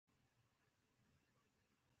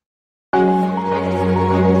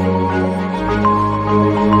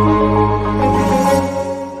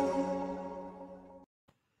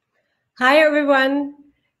Hi, everyone.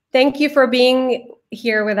 Thank you for being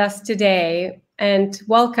here with us today, and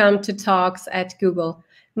welcome to Talks at Google.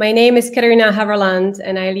 My name is Katarina Haverland,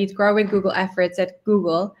 and I lead Grow with Google efforts at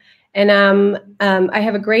Google. And I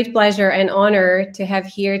have a great pleasure and honor to have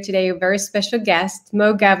here today a very special guest,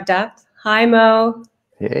 Mo Gawdat. Hi, Mo.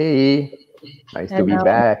 Hey, nice to be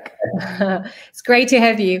back. It's great to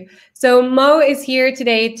have you. So Mo is here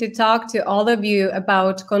today to talk to all of you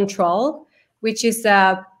about control, which is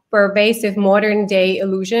a pervasive modern day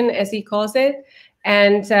illusion, as he calls it.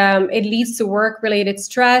 And it leads to work-related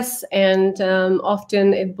stress, and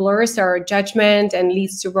often it blurs our judgment and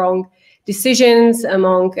leads to wrong decisions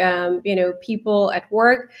among people at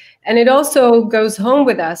work. And it also goes home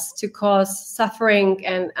with us to cause suffering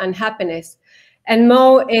and unhappiness. And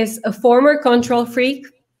Mo is a former control freak,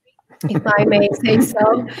 if I may say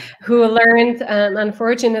so, who learned,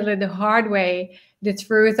 unfortunately, the hard way, the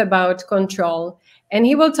truth about control. And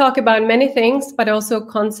he will talk about many things, but also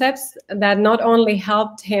concepts that not only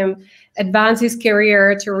helped him advance his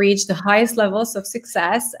career to reach the highest levels of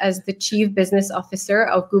success as the chief business officer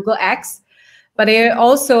of Google X, but it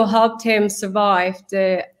also helped him survive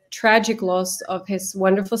the tragic loss of his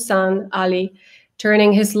wonderful son, Ali,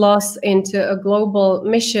 turning his loss into a global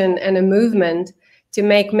mission and a movement to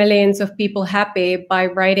make millions of people happy by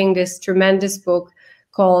writing this tremendous book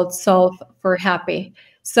called Solve for Happy.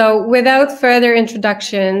 So without further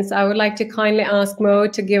introductions, I would like to kindly ask Mo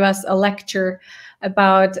to give us a lecture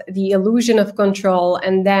about the illusion of control,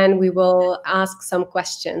 and then we will ask some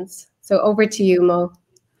questions. So over to you, Mo.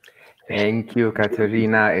 Thank you,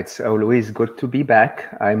 Katerina. It's always good to be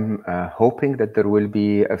back. I'm hoping that there will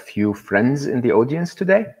be a few friends in the audience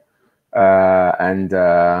today.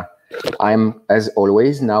 I'm, as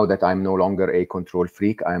always, now that I'm no longer a control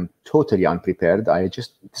freak, I'm totally unprepared. I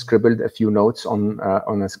just scribbled a few notes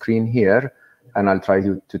on a screen here, and I'll try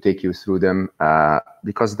to take you through them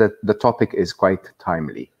because the topic is quite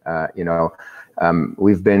timely.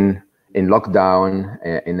 We've been in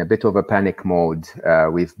lockdown, in a bit of a panic mode.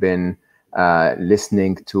 We've been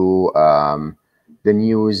listening to the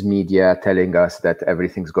news media telling us that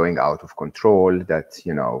everything's going out of control, that,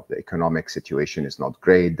 the economic situation is not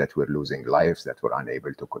great, that we're losing lives, that we're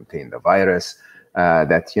unable to contain the virus,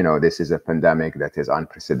 that, this is a pandemic that is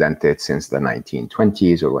unprecedented since the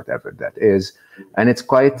 1920s or whatever that is. And it's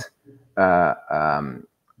quite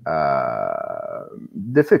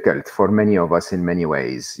difficult for many of us in many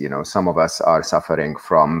ways. Some of us are suffering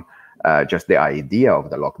from just the idea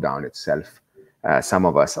of the lockdown itself. Some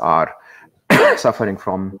of us are suffering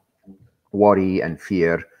from worry and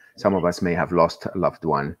fear. Some of us may have lost a loved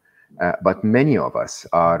one, but many of us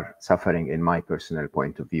are suffering, in my personal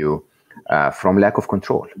point of view, from lack of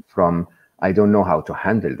control, from I don't know how to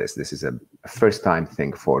handle this. This is a first-time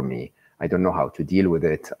thing for me. I don't know how to deal with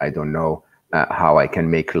it. I don't know how I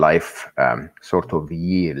can make life sort of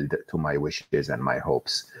yield to my wishes and my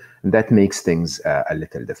hopes. And that makes things a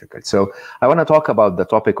little difficult. So I want to talk about the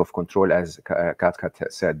topic of control, as Kat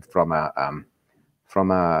said, from a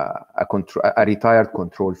retired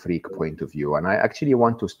control freak point of view. And I actually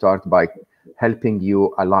want to start by helping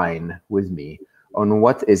you align with me on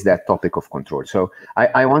what is that topic of control. So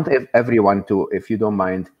I want everyone to, if you don't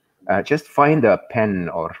mind, just find a pen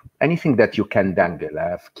or anything that you can dangle,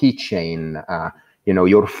 a keychain,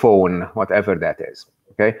 your phone, whatever that is.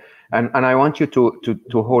 Okay, and I want you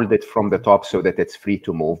to hold it from the top so that it's free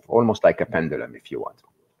to move, almost like a pendulum, if you want,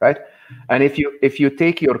 right? And if you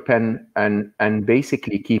take your pen and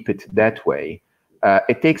basically keep it that way,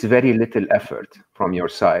 it takes very little effort from your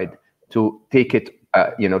side to take it,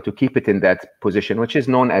 to keep it in that position, which is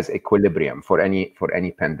known as equilibrium for any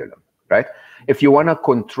pendulum, right? If you want to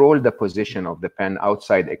control the position of the pen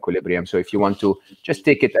outside equilibrium, so if you want to just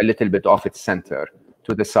take it a little bit off its center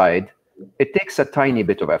to the side, it takes a tiny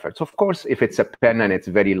bit of effort. So of course, if it's a pen and it's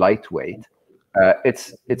very lightweight,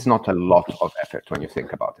 it's not a lot of effort when you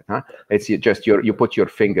think about it. Huh? It's just you put your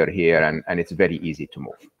finger here and it's very easy to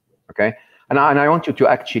move. Okay, and I want you to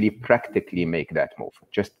actually practically make that move.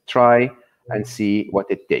 Just try and see what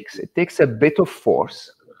it takes. It takes a bit of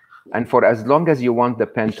force, and for as long as you want the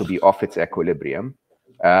pen to be off its equilibrium,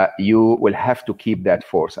 you will have to keep that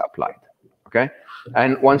force applied. Okay,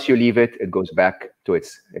 and once you leave it, it goes back to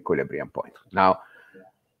its equilibrium point. Now,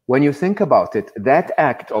 when you think about it, that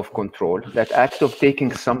act of control, that act of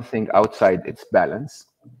taking something outside its balance,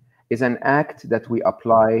 is an act that we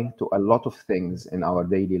apply to a lot of things in our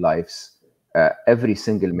daily lives every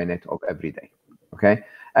single minute of every day. Okay,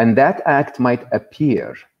 and that act might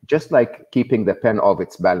appear, just like keeping the pen off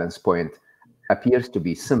its balance point appears to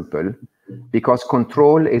be simple, because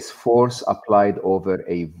control is force applied over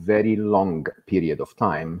a very long period of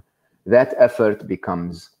time that effort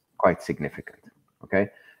becomes quite significant, okay?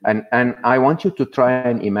 And I want you to try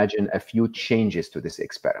and imagine a few changes to this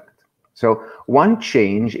experiment. So one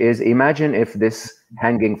change is, imagine if this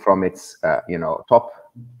hanging from its top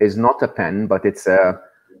is not a pen, but it's a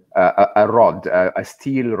rod, a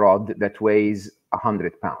steel rod that weighs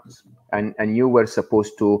 100 pounds. And you were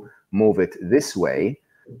supposed to move it this way.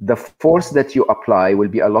 The force that you apply will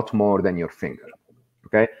be a lot more than your finger,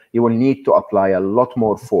 okay? You will need to apply a lot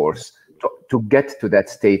more force to get to that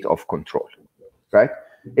state of control, right?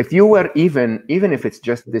 If you were even if it's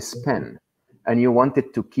just this pen, and you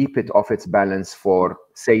wanted to keep it off its balance for,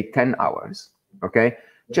 say, 10 hours, okay?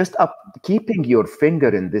 Just keeping your finger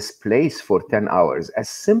in this place for 10 hours, as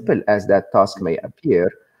simple as that task may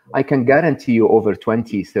appear, I can guarantee you over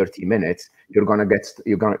 20, 30 minutes, you're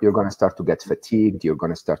gonna start to get fatigued, you're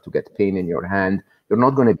gonna start to get pain in your hand, you're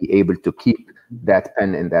not gonna be able to keep that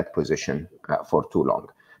pen in that position for too long.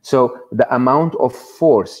 So the amount of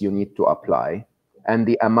force you need to apply and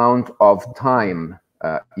the amount of time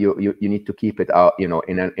you need to keep it out,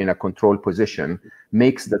 in a controlled position,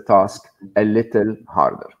 makes the task a little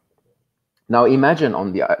harder. Now imagine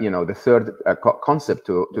on the third concept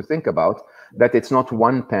to think about, that it's not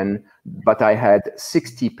one pen, but I had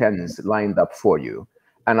 60 pens lined up for you,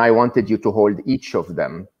 and I wanted you to hold each of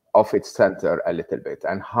them off its center a little bit.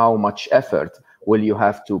 And how much effort will you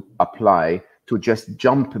have to apply to just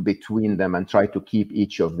jump between them and try to keep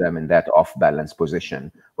each of them in that off-balance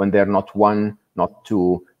position when they're not one, not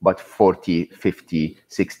two, but 40, 50,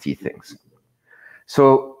 60 things.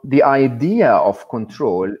 So the idea of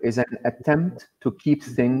control is an attempt to keep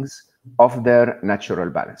things off their natural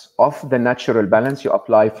balance. Off the natural balance, you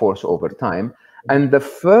apply force over time. And the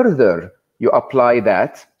further you apply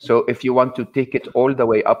that, so if you want to take it all the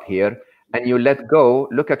way up here and you let go,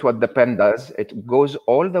 look at what the pen does. It goes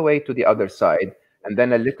all the way to the other side, and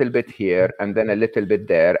then a little bit here, and then a little bit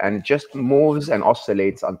there, and just moves and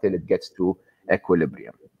oscillates until it gets to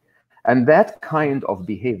equilibrium. And that kind of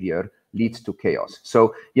behavior leads to chaos.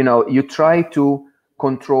 So, you try to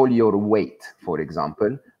control your weight, for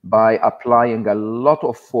example, by applying a lot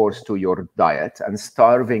of force to your diet and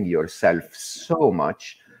starving yourself so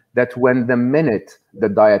much that when the minute the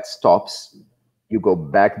diet stops, you go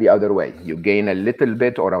back the other way. You gain a little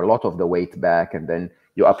bit or a lot of the weight back, and then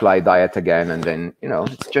you apply diet again, and then,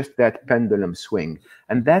 it's just that pendulum swing.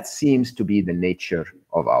 And that seems to be the nature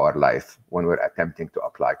of our life when we're attempting to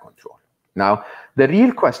apply control. Now, the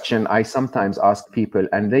real question I sometimes ask people,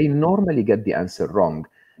 and they normally get the answer wrong,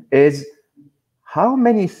 is how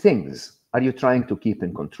many things are you trying to keep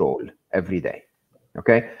in control every day?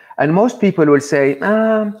 Okay? And most people will say,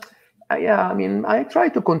 yeah, I try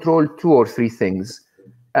to control 2 or 3 things,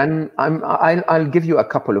 and I'll give you a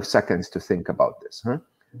couple of seconds to think about this.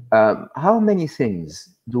 How many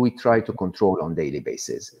things do we try to control on a daily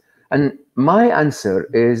basis? And my answer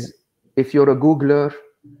is, if you're a Googler,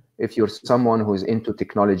 if you're someone who's into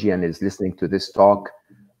technology and is listening to this talk,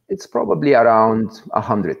 it's probably around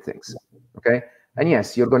 100 things, okay? And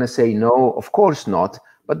yes, you're going to say, no, of course not.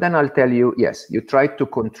 But then I'll tell you, yes, you try to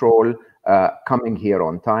control coming here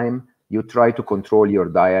on time. You try to control your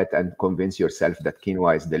diet and convince yourself that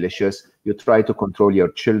quinoa is delicious. You try to control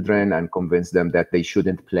your children and convince them that they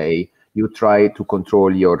shouldn't play. You try to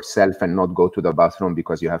control yourself and not go to the bathroom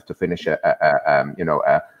because you have to finish an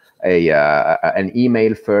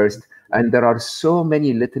email first. And there are so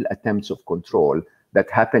many little attempts of control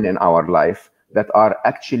that happen in our life that are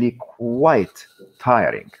actually quite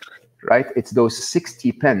tiring, right? It's those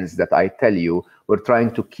 60 pens that I tell you we're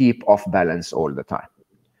trying to keep off balance all the time.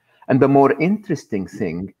 And the more interesting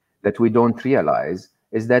thing that we don't realize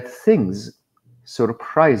is that things,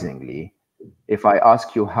 surprisingly, if I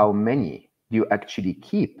ask you how many do you actually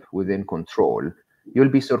keep within control, you'll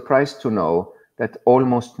be surprised to know that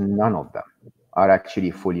almost none of them are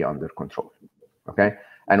actually fully under control, okay?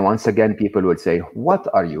 And once again, people will say, what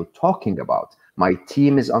are you talking about? My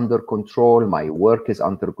team is under control, my work is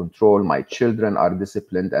under control, my children are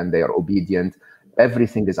disciplined and they are obedient,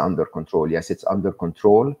 everything is under control. Yes, it's under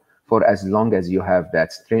control for as long as you have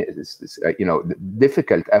that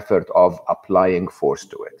difficult effort of applying force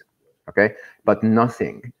to it, okay? But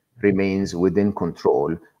nothing remains within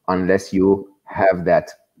control unless you have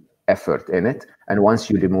that effort in it. And once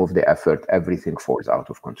you remove the effort, everything falls out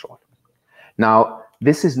of control. Now,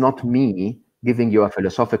 this is not me giving you a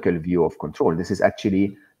philosophical view of control. This is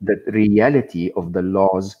actually the reality of the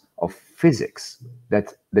laws of physics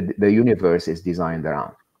that the universe is designed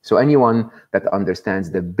around. So anyone that understands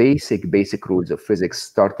the basic rules of physics,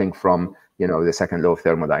 starting from the second law of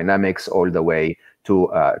thermodynamics all the way to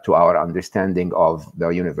our understanding of the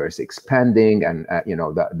universe expanding, and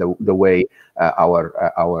the way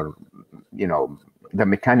our the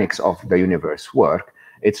mechanics of the universe work.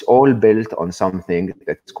 It's all built on something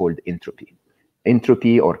that's called entropy.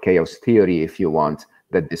 Entropy, or chaos theory, if you want,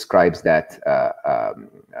 that describes that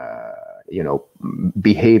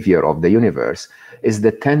behavior of the universe, is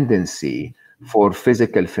the tendency for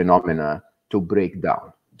physical phenomena to break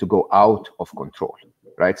down, to go out of control,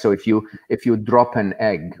 right? So if you drop an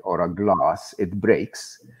egg or a glass, it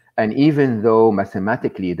breaks. And even though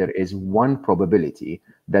mathematically there is one probability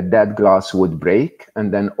that that glass would break,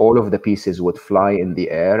 and then all of the pieces would fly in the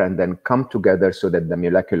air and then come together so that the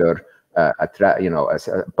molecular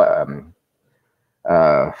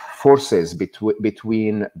forces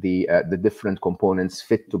between the different components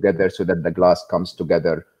fit together so that the glass comes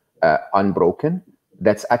together unbroken.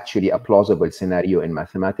 That's actually a plausible scenario in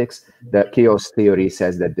mathematics. The chaos theory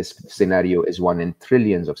says that this scenario is one in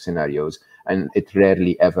trillions of scenarios, and it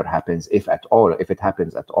rarely ever happens, if it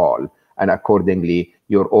happens at all. And accordingly,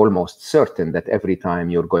 you're almost certain that every time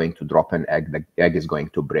you're going to drop an egg, the egg is going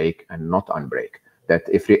to break and not unbreak. That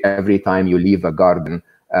if every time you leave a garden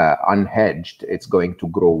unhedged, it's going to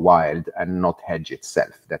grow wild and not hedge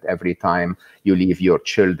itself. That every time you leave your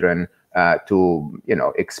children to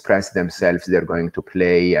express themselves, they're going to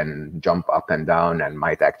play and jump up and down and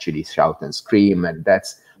might actually shout and scream. And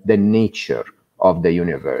that's the nature of the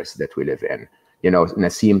universe that we live in.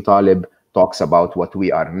 Nassim Taleb talks about what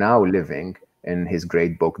we are now living in his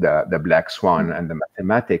great book, The Black Swan, and the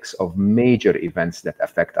mathematics of major events that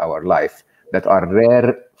affect our life, that are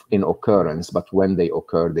rare in occurrence, but when they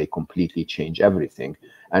occur, they completely change everything.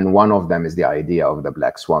 And one of them is the idea of the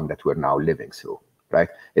black swan that we're now living through, right?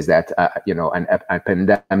 Is that, a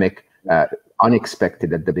pandemic,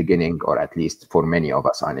 unexpected at the beginning, or at least for many of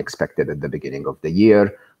us, unexpected at the beginning of the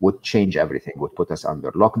year, would change everything, would put us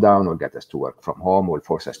under lockdown, would get us to work from home, would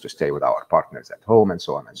force us to stay with our partners at home, and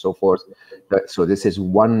so on and so forth. So this is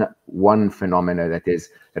one phenomena that is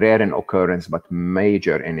rare in occurrence, but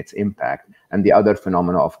major in its impact. And the other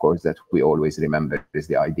phenomena, of course, that we always remember is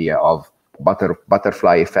the idea of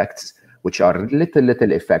butterfly effects, which are little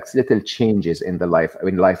effects, little changes in life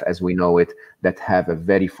as we know it, that have a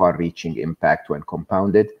very far-reaching impact when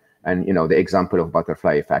compounded. And the example of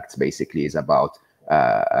butterfly effects basically is about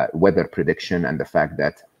weather prediction, and the fact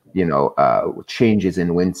that changes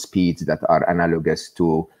in wind speeds that are analogous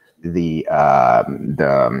to the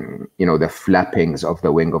flappings of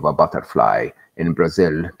the wing of a butterfly in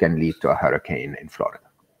Brazil can lead to a hurricane in Florida.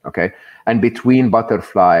 Okay, and between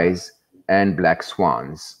butterflies and black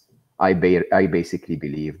swans, I basically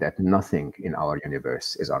believe that nothing in our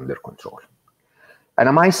universe is under control. And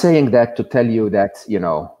am I saying that to tell you that,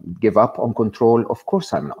 give up on control? Of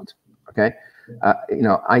course I'm not, okay?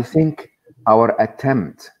 I think our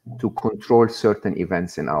attempt to control certain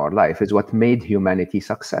events in our life is what made humanity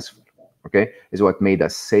successful, okay? Is what made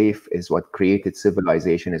us safe, is what created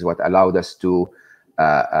civilization, is what allowed us to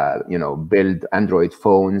build Android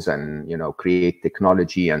phones and, create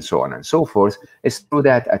technology and so on and so forth, is through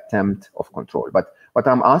that attempt of control. But what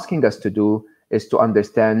I'm asking us to do is to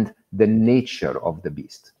understand the nature of the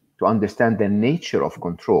beast, to understand the nature of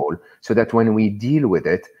control, so that when we deal with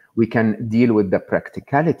it, we can deal with the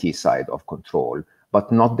practicality side of control,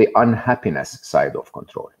 but not the unhappiness side of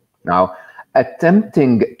control. Now,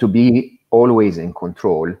 attempting to be always in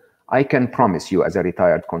control, I can promise you as a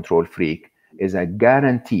retired control freak, is an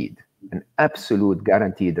absolute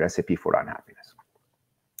guaranteed recipe for unhappiness.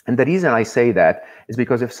 And the reason I say that is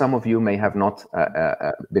because if some of you may have not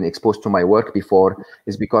been exposed to my work before,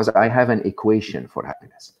 is because I have an equation for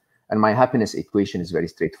happiness. And my happiness equation is very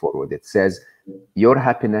straightforward. It says your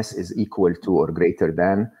happiness is equal to or greater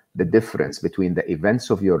than the difference between the events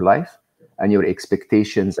of your life and your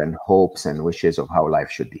expectations and hopes and wishes of how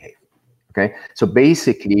life should behave. Okay, so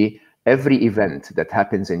basically, every event that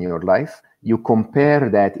happens in your life, you compare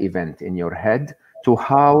that event in your head to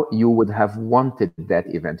how you would have wanted that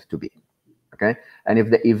event to be, okay? And if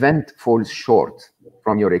the event falls short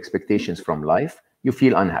from your expectations from life, you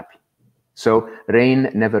feel unhappy. So rain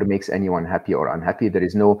never makes anyone happy or unhappy. There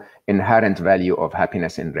is no inherent value of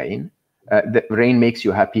happiness in rain. The rain makes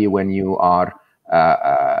you happy when you are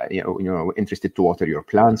interested to water your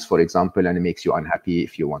plants, for example, and it makes you unhappy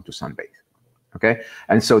if you want to sunbathe. Okay,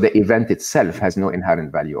 and so the event itself has no inherent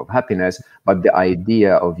value of happiness, but the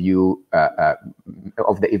idea of you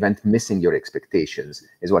of the event missing your expectations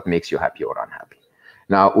is what makes you happy or unhappy.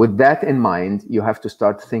 Now, with that in mind, you have to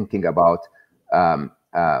start thinking about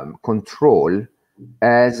control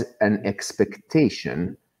as an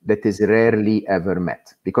expectation that is rarely ever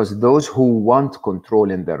met, because those who want control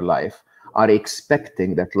in their life are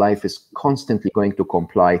expecting that life is constantly going to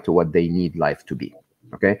comply to what they need life to be.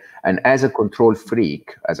 Okay. And as a control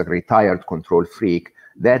freak, as a retired control freak,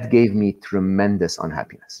 that gave me tremendous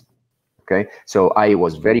unhappiness. Okay. So I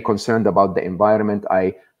was very concerned about the environment.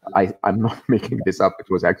 I'm not making this up. It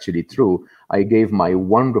was actually true. I gave my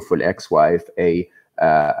wonderful ex-wife a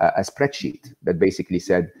spreadsheet that basically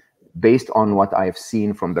said, based on what I've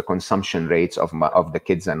seen from the consumption rates of the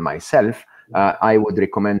kids and myself, I would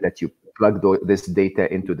recommend that you plug this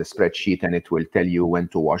data into the spreadsheet, and it will tell you when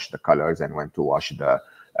to wash the colors and when to wash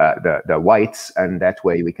the whites, and that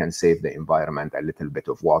way we can save the environment a little bit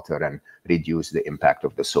of water and reduce the impact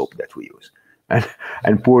of the soap that we use.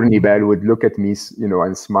 And poor Nibel would look at me, you know,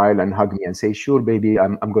 and smile and hug me and say, "Sure, baby,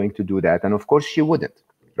 I'm going to do that." And of course, she wouldn't,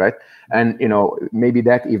 right? And you know, maybe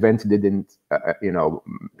that event didn't, you know,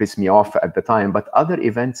 piss me off at the time, but other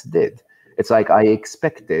events did. It's like I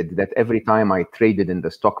expected that every time I traded in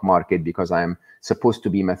the stock market, because I'm supposed to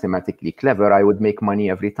be mathematically clever, I would make money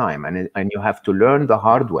every time. And you have to learn the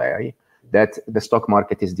hard way that the stock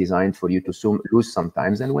market is designed for you to lose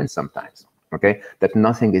sometimes and win sometimes. Okay, that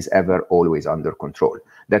nothing is ever always under control.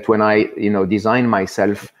 That when I, you know, design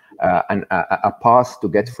myself a path to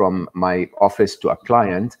get from my office to a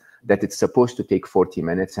client, that it's supposed to take 40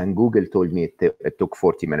 minutes, and Google told me it took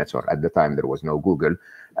 40 minutes, or at the time there was no Google,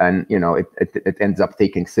 and you know, it ends up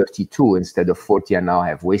taking 32 instead of 40, and now I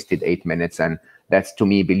have wasted 8 minutes, and that's, to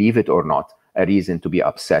me, believe it or not, a reason to be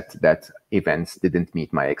upset that events didn't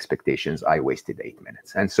meet my expectations. I wasted 8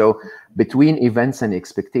 minutes. And so between events and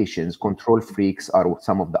expectations, control freaks are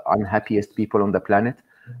some of the unhappiest people on the planet.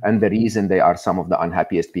 And the reason they are some of the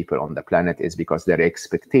unhappiest people on the planet is because their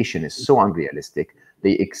expectation is so unrealistic.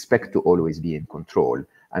 They expect to always be in control,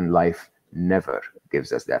 and life never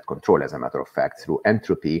gives us that control. As a matter of fact, through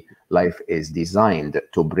entropy, life is designed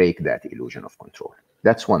to break that illusion of control.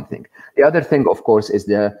 That's one thing. The other thing, of course, is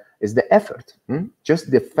the effort. Just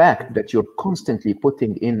the fact that you're constantly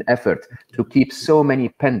putting in effort to keep so many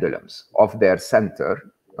pendulums off their center,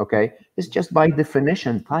 okay, is just by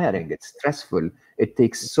definition tiring. It's stressful. It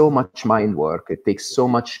takes so much mind work. It takes so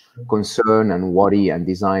much concern and worry and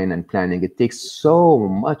design and planning. It takes so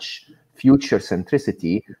much future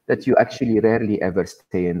centricity that you actually rarely ever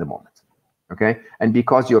stay in the moment. Okay, and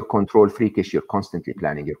because you're control freakish, you're constantly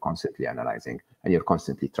planning, you're constantly analyzing, and you're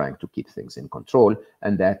constantly trying to keep things in control,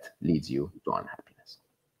 and that leads you to unhappiness.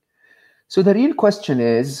 So the real question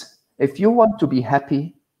is, if you want to be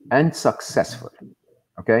happy and successful,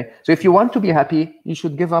 okay, so if you want to be happy, you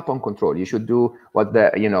should give up on control. You should do what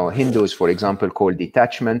the, you know, Hindus, for example, call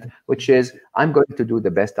detachment, which is, I'm going to do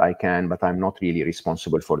the best I can, but I'm not really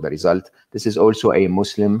responsible for the result. This is also a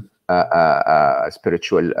Muslim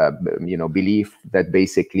spiritual, you know, belief that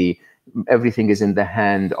basically everything is in the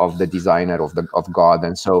hand of the designer of God,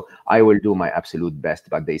 and so I will do my absolute best.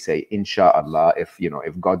 But they say, Inshallah,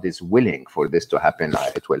 if God is willing for this to happen,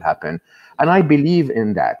 it will happen. And I believe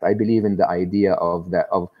in that. I believe in the idea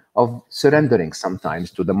of surrendering sometimes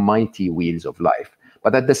to the mighty wheels of life.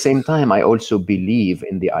 But at the same time, I also believe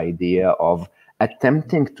in the idea of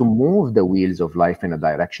attempting to move the wheels of life in a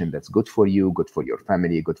direction that's good for you, good for your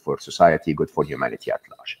family, good for society, good for humanity at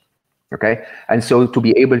large. Okay? And so to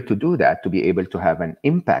be able to do that, to be able to have an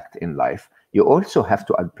impact in life, you also have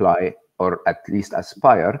to apply, or at least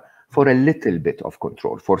aspire, for a little bit of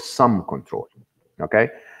control, for some control. Okay?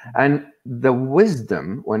 And the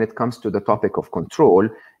wisdom when it comes to the topic of control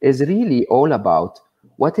is really all about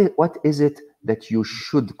what is it that you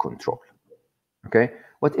should control? Okay?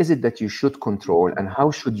 What is it that you should control, and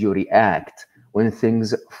how should you react when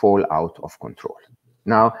things fall out of control?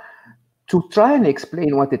 Now, to try and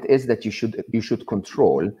explain what it is that you should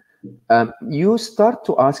control, you start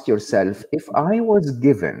to ask yourself, if I was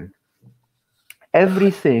given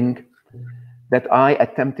everything that I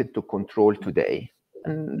attempted to control today,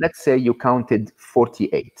 and let's say you counted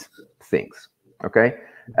 48 things, okay?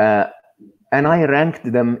 And I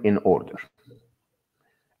ranked them in order.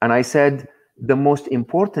 And I said, the most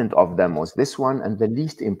important of them was this one, and the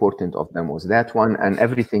least important of them was that one, and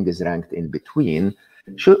everything is ranked in between.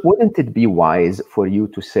 Wouldn't it be wise for you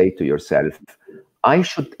to say to yourself, I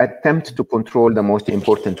should attempt to control the most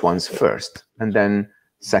important ones first, and then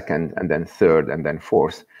second, and then third, and then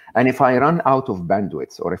fourth. And if I run out of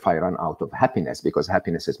bandwidth, or if I run out of happiness, because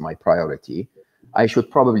happiness is my priority, I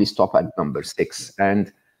should probably stop at number 6.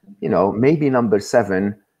 And, maybe number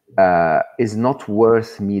 7 is not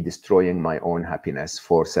worth me destroying my own happiness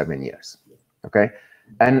for 7 years. Okay?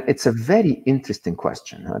 And it's a very interesting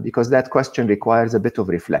question, because that question requires a bit of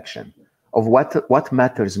reflection of what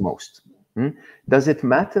matters most. Does it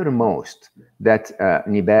matter most that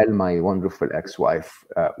Nibel, my wonderful ex-wife,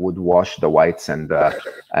 would wash the whites and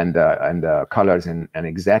the colors in an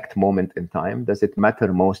exact moment in time? Does it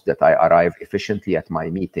matter most that I arrive efficiently at my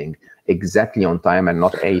meeting exactly on time and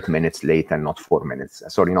not 8 minutes late and not 4 minutes?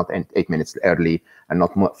 Sorry, not 8 minutes early and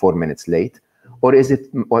not 4 minutes late? Or is it,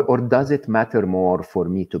 or does it matter more for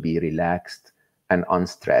me to be relaxed and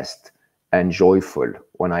unstressed and joyful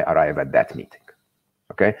when I arrive at that meeting?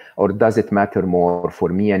 Okay, or does it matter more for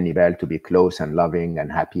me and Nibel to be close and loving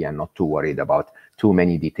and happy and not too worried about too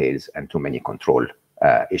many details and too many control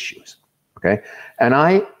issues? Okay, and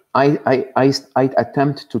I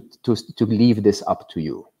attempt to leave this up to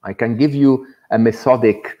you. I can give you a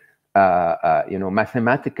methodic,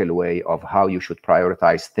 mathematical way of how you should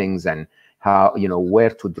prioritize things and how, where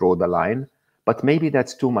to draw the line, but maybe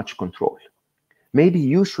that's too much control. Maybe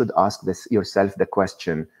you should ask yourself the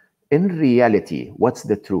question, in reality, what's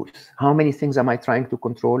the truth? How many things am I trying to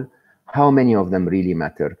control? How many of them really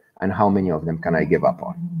matter? And how many of them can I give up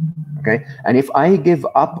on? Okay. And if I give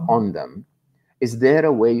up on them, is there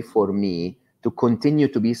a way for me to continue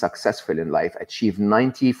to be successful in life, achieve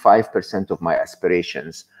 95% of my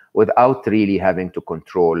aspirations without really having to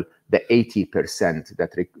control the 80%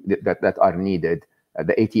 that are needed,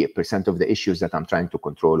 the 80% of the issues that I'm trying to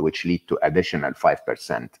control, which lead to additional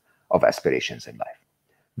 5% of aspirations in life?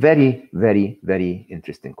 Very, very, very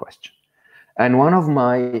interesting question. And one of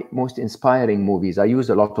my most inspiring movies, I use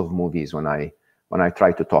a lot of movies when I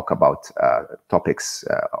try to talk about topics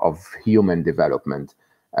of human development,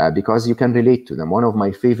 because you can relate to them. One of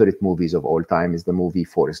my favorite movies of all time is the movie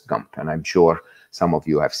Forrest Gump. And I'm sure some of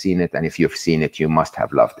you have seen it. And if you've seen it, you must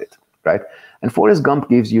have loved it, right? And Forrest Gump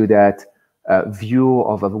gives you that view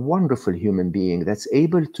of a wonderful human being that's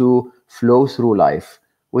able to flow through life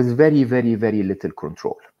with very, very, very little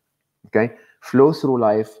control. Okay, flow through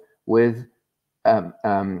life with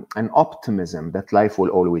an optimism that life will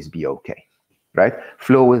always be okay, right?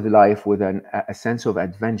 Flow with life with a sense of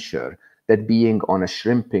adventure, that being on a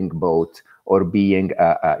shrimping boat or being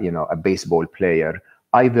a baseball player,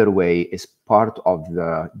 either way is part of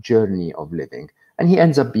the journey of living. And he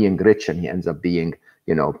ends up being rich, and he ends up being,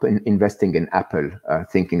 investing in Apple,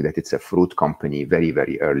 thinking that it's a fruit company very,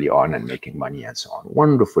 very early on and making money and so on.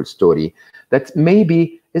 Wonderful story that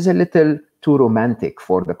maybe is a little too romantic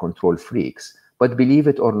for the control freaks. But believe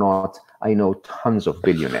it or not, I know tons of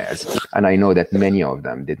billionaires, and I know that many of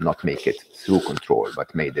them did not make it through control,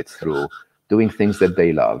 but made it through doing things that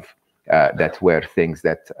they love, that were things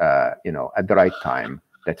that, at the right time,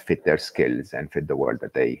 that fit their skills and fit the world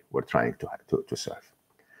that they were trying to serve.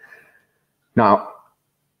 Now,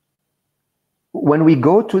 when we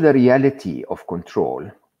go to the reality of control,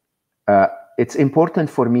 it's important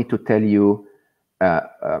for me to tell you,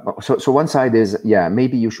 so one side is, yeah,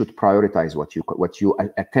 maybe you should prioritize what you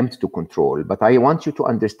attempt to control, but I want you to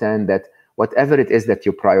understand that whatever it is that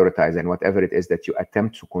you prioritize and whatever it is that you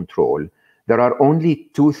attempt to control, there are only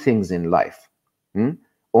two things in life,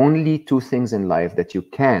 only two things in life that you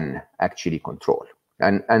can actually control.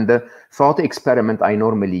 And the thought experiment I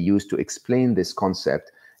normally use to explain this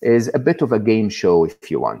concept is a bit of a game show, if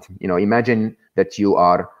you want. Imagine that you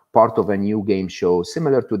are part of a new game show,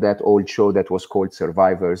 similar to that old show that was called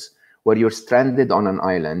Survivors, where you're stranded on an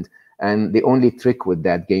island. And the only trick with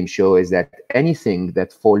that game show is that anything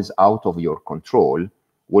that falls out of your control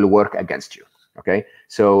will work against you. Okay.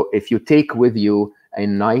 So if you take with you a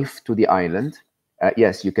knife to the island,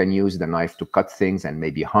 yes, you can use the knife to cut things and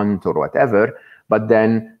maybe hunt or whatever. But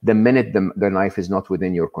then the minute the knife is not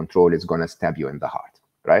within your control, it's going to stab you in the heart.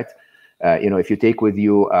 Right? If you take with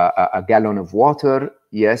you a gallon of water,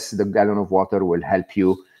 yes, the gallon of water will help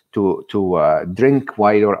you to drink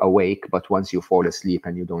while you're awake. But once you fall asleep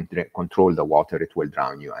and you don't control the water, it will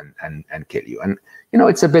drown you and kill you. And,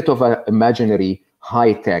 it's a bit of an imaginary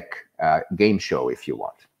high-tech game show, if you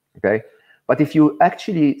want. Okay. But if you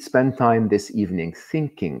actually spend time this evening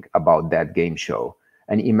thinking about that game show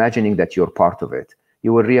and imagining that you're part of it,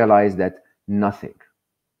 you will realize that nothing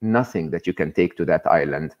that you can take to that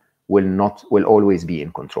island will always be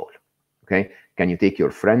in control. Okay. Can you take your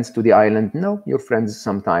friends to the island? No, your friends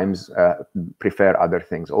sometimes prefer other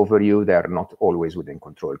things over you. They're not always within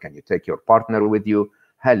control. Can you take your partner with you?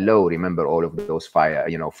 Hello, remember all of those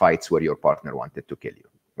fights where your partner wanted to kill you.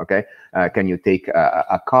 Okay. Can you take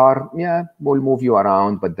a car? Yeah, we'll move you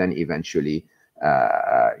around, but then eventually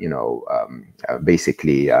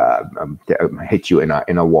basically hit you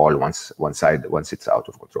in a wall once it's out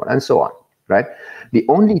of control, and so on, right? The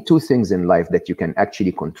only two things in life that you can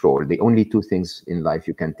actually control, the only two things in life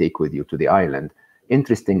you can take with you to the island,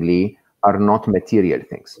 interestingly, are not material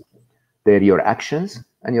things. They're your actions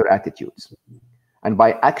and your attitudes. And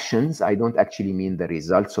by actions, I don't actually mean the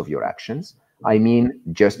results of your actions. I mean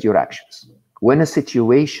just your actions. When a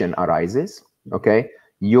situation arises, okay,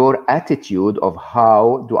 your attitude of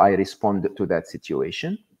how do I respond to that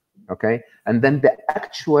situation, okay, and then the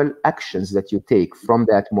actual actions that you take from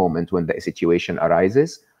that moment when the situation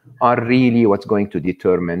arises are really what's going to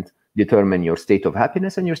determine your state of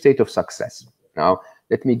happiness and your state of success. Now,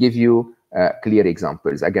 let me give you clear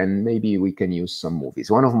examples. Again, maybe we can use some movies.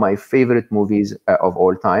 One of my favorite movies of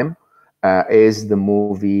all time is the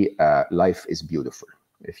movie Life is Beautiful.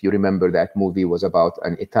 If you remember, that movie was about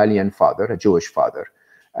an Italian father, a Jewish father,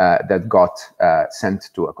 that got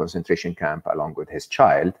sent to a concentration camp along with his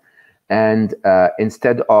child. And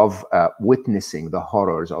instead of witnessing the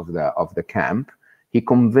horrors of the camp, he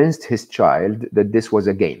convinced his child that this was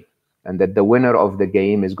a game and that the winner of the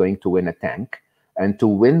game is going to win a tank. And to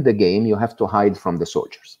win the game, you have to hide from the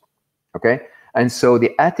soldiers. Okay? And so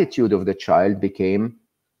the attitude of the child became,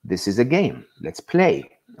 this is a game. Let's play.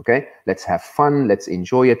 Okay? Let's have fun. Let's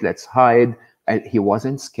enjoy it. Let's hide. And he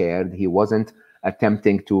wasn't scared. He wasn't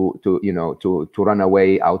attempting to run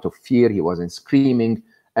away out of fear. He wasn't screaming.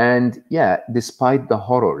 And yeah, despite the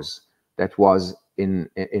horrors that was in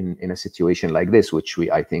a situation like this, which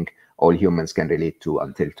I think all humans can relate to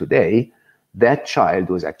until today, that child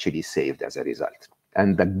was actually saved as a result.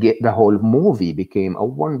 And the whole movie became a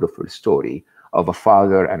wonderful story of a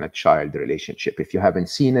father and a child relationship. If you haven't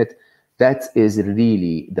seen it, that is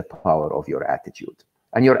really the power of your attitude.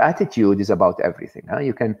 And your attitude is about everything. Huh?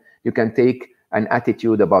 You can take an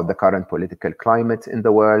attitude about the current political climate in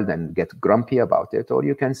the world and get grumpy about it, or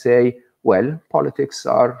you can say, well, politics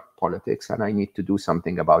are politics and I need to do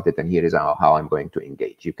something about it, and here is how I'm going to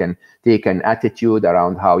engage. You can take an attitude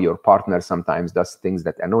around how your partner sometimes does things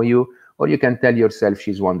that annoy you, or you can tell yourself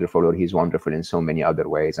she's wonderful or he's wonderful in so many other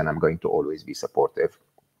ways, and I'm going to always be supportive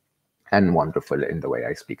and wonderful in the way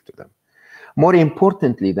I speak to them. More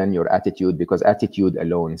importantly than your attitude, because attitude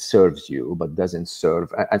alone serves you, but doesn't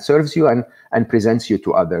serve, and serves you and presents you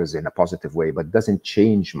to others in a positive way, but doesn't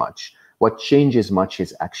change much. What changes much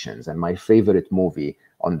is actions. And my favorite movie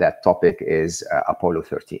on that topic is Apollo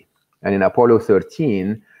 13. And in Apollo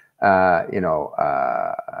 13, the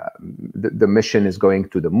mission is going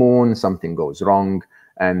to the moon, something goes wrong,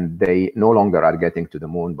 and they no longer are getting to the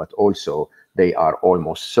moon, but also they are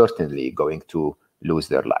almost certainly going to lose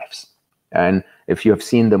their lives. And if you have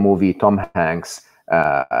seen the movie, Tom Hanks,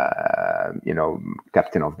 captain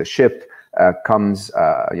of the ship, comes,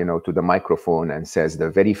 to the microphone and says the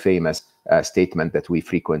very famous statement that we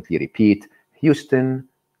frequently repeat, Houston,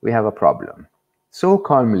 we have a problem. So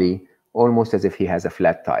calmly, almost as if he has a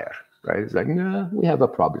flat tire, right? It's like, no, we have a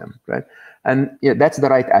problem, right? And that's the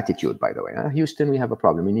right attitude, by the way. Houston, we have a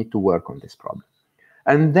problem. We need to work on this problem.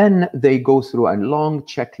 And then they go through a long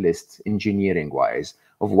checklist, engineering-wise,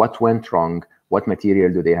 of what went wrong, what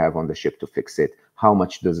material do they have on the ship to fix it, how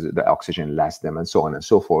much does the oxygen last them, and so on and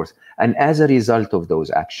so forth. And as a result of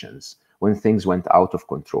those actions, when things went out of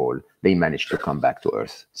control, they managed to come back to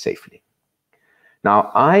Earth safely.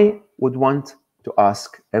 Now, I would want to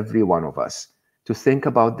ask every one of us to think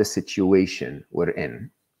about the situation we're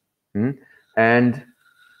in, and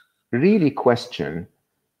really question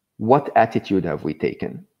what attitude have we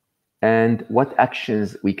taken and what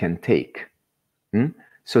actions we can take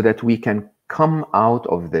so that we can come out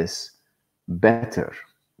of this better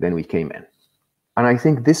than we came in. And I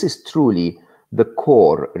think this is truly the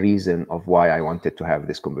core reason of why I wanted to have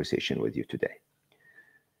this conversation with you today.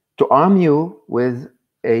 To arm you with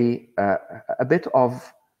a bit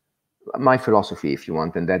of my philosophy, if you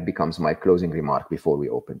want, and that becomes my closing remark before we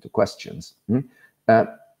open to questions.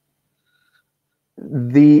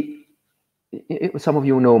 Some of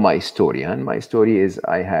you know my story, and my story is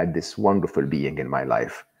I had this wonderful being in my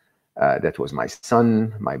life that was my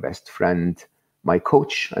son, my best friend, my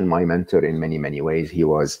coach, and my mentor in many, many ways. He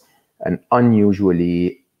was an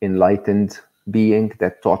unusually enlightened being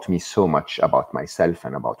that taught me so much about myself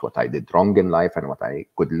and about what I did wrong in life and what I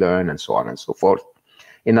could learn and so on and so forth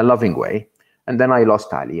in a loving way. And then I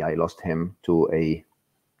lost Ali. I lost him to a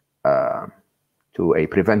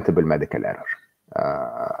preventable medical error.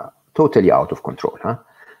 Totally out of control.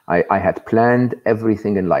 I had planned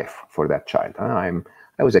everything in life for that child.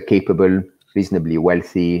 I was a capable, reasonably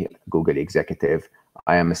wealthy Google executive.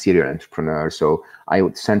 I am a serial entrepreneur, so I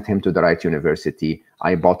sent him to the right university.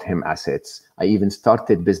 I bought him assets. I even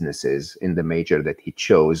started businesses in the major that he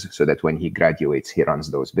chose so that when he graduates, he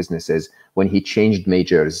runs those businesses. When he changed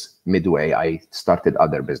majors midway, I started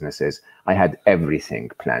other businesses. I had everything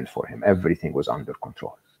planned for him. Everything was under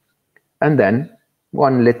control. And then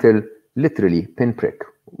one little, literally pinprick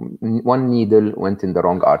One needle went in the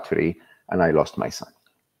wrong artery and I lost my son.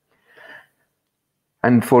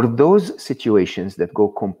 And for those situations that go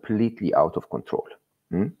completely out of control,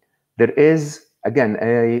 there is, again,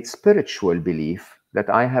 a spiritual belief that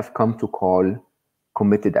I have come to call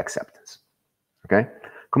committed acceptance. Okay?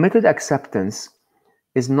 Committed acceptance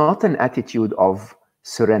is not an attitude of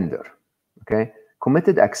surrender. Okay?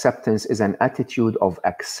 Committed acceptance is an attitude of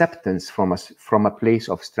acceptance from a place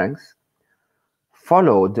of strength,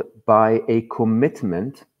 followed by a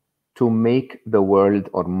commitment to make the world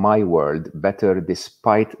or my world better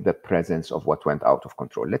despite the presence of what went out of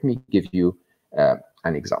control. Let me give you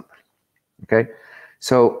an example. Okay,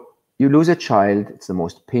 so you lose a child. It's the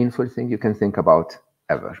most painful thing you can think about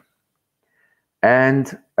ever.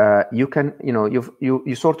 And you can,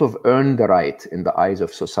 you sort of earn the right in the eyes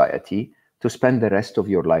of society to spend the rest of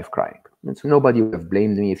your life crying. And so nobody would have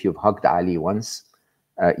blamed me if you've hugged Ali once.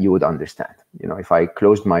 You would understand. If I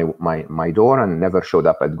closed my door and never showed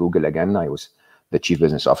up at Google again, I was the chief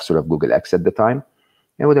business officer of Google X at the time,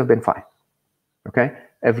 it would have been fine. Okay,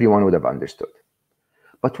 everyone would have understood.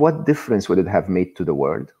 But what difference would it have made to the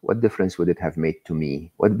world? What difference would it have made to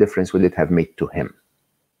me? What difference would it have made to him?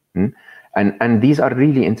 And these are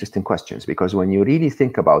really interesting questions, because when you really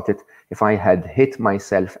think about it, if I had hit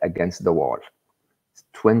myself against the wall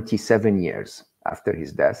 27 years after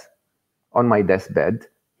his death, on my deathbed,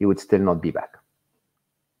 he would still not be back.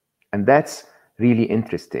 And that's really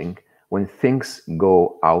interesting when things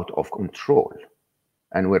go out of control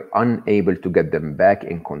and we're unable to get them back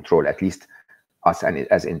in control, at least us and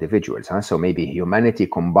as individuals. So maybe humanity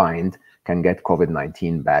combined can get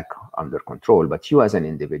COVID-19 back under control, but you as an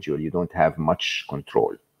individual, you don't have much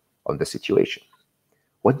control on the situation.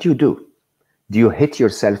 What do? Do you hit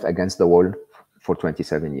yourself against the wall for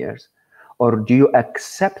 27 years? Or do you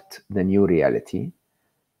accept the new reality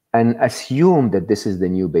and assume that this is the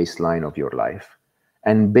new baseline of your life?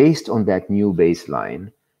 And based on that new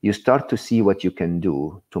baseline, you start to see what you can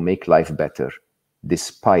do to make life better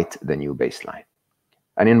despite the new baseline.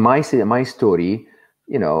 And in my story,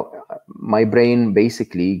 my brain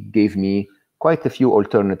basically gave me quite a few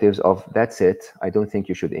alternatives of, that's it, I don't think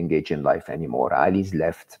you should engage in life anymore. Ali's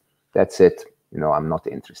left, that's it, I'm not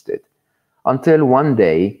interested. Until one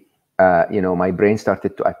day, my brain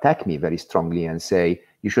started to attack me very strongly and say,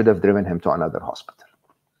 you should have driven him to another hospital.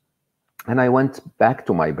 And I went back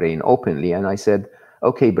to my brain openly and I said,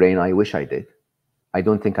 okay, brain, I wish I did. I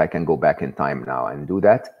don't think I can go back in time now and do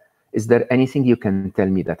that. Is there anything you can tell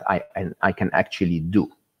me that I can actually do?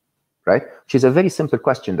 Right? Which is a very simple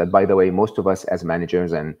question that, by the way, most of us as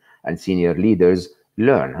managers and senior leaders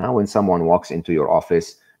learn. When someone walks into your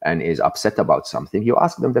office and is upset about something, you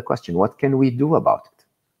ask them the question, what can we do about it?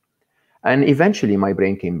 And eventually my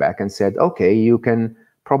brain came back and said, okay, you can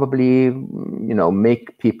probably,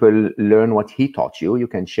 make people learn what he taught you. You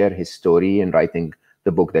can share his story in writing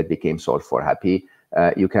the book that became Solve for Happy.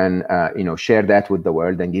 You can, share that with the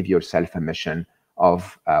world and give yourself a mission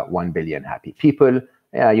of 1 billion happy people.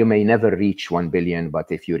 Yeah, you may never reach 1 billion,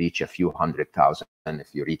 but if you reach a few 100,000,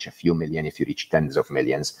 if you reach a few million, if you reach tens of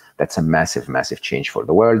millions, that's a massive, massive change for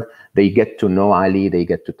the world. They get to know Ali, they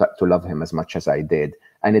get to love him as much as I did.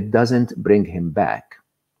 And it doesn't bring him back,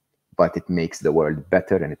 but it makes the world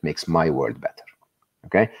better and it makes my world better.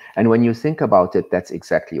 Okay? And when you think about it, that's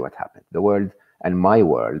exactly what happened. The world and my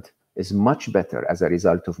world is much better as a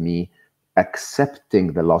result of me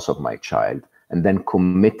accepting the loss of my child and then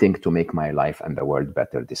committing to make my life and the world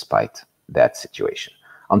better despite that situation.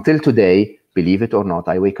 Until today, believe it or not,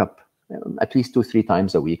 I wake up at least 2-3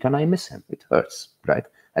 times a week and I miss him. It hurts, right?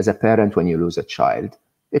 As a parent, when you lose a child,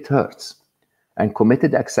 it hurts. And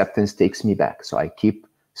committed acceptance takes me back. So I keep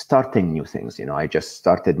starting new things. I just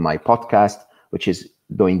started my podcast, which is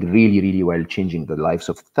doing really, really well, changing the lives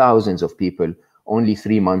of thousands of people. Only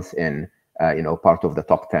 3 months in, part of the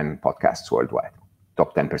top 10 podcasts worldwide,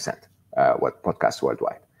 top 10% podcasts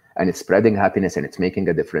worldwide. And it's spreading happiness and it's making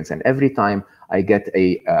a difference. And every time I get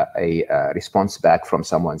a response back from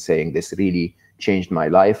someone saying this really changed my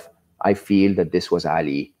life, I feel that this was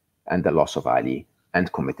Ali and the loss of Ali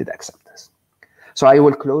and committed acceptance. So I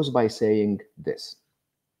will close by saying this.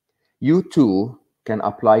 You too can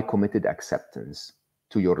apply committed acceptance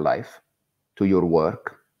to your life, to your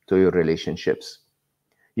work, to your relationships.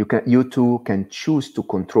 You too can choose to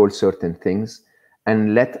control certain things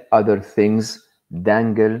and let other things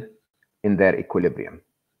dangle in their equilibrium.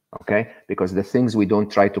 Okay? Because the things we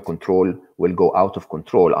don't try to control will go out of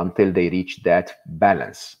control until they reach that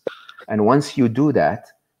balance. And once you do that,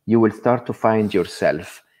 you will start to find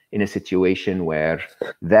yourself in a situation where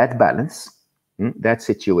that balance, that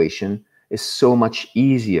situation is so much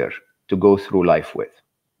easier to go through life with.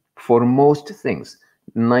 For most things,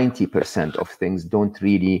 90% of things don't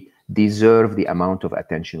really deserve the amount of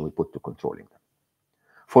attention we put to controlling them.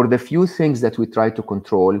 For the few things that we try to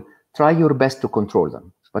control, try your best to control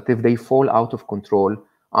them. But if they fall out of control,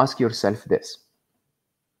 ask yourself this: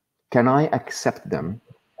 can I accept them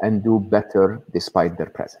and do better despite their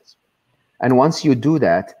presence? And once you do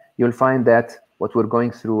that, you'll find that what we're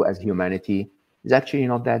going through as humanity is actually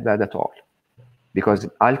not that bad at all. Because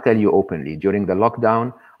I'll tell you openly, during the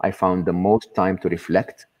lockdown, I found the most time to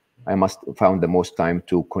reflect. I found the most time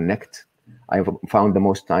to connect. I found the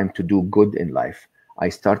most time to do good in life. I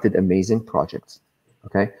started amazing projects.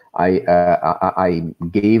 Okay, I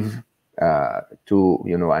gave to,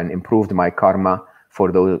 you know, and improved my karma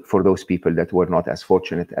for those people that were not as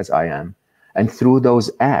fortunate as I am. And through those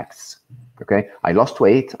acts, okay, I lost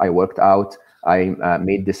weight, I worked out, I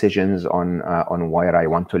made decisions on where I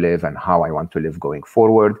want to live and how I want to live going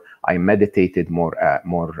forward. I meditated more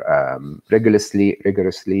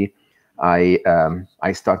rigorously.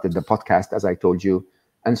 I started the podcast, as I told you,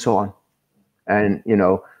 and so on. And, you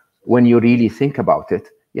know, when you really think about it,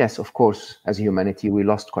 yes, of course, as humanity, we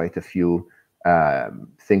lost quite a few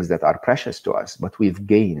things that are precious to us, but we've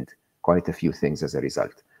gained quite a few things as a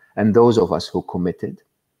result. And those of us who committed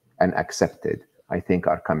and accepted, I think,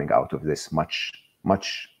 are coming out of this much,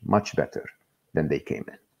 much, much better than they came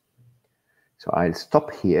in. So I'll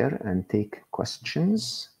stop here and take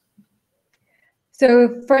questions.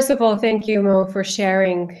 So first of all, thank you, Mo, for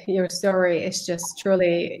sharing your story. It's just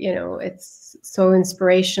truly, you know, it's so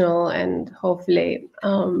inspirational, and hopefully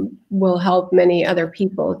will help many other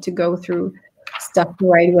people to go through stuff the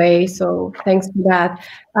right way. So thanks for that.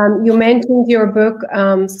 You mentioned your book,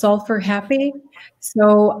 Solve for Happy.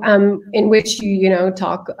 So in which you know,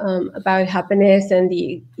 talk about happiness and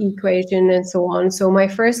the equation and so on. So my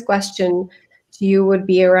first question to you would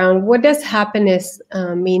be around, what does happiness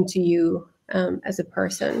mean to you as a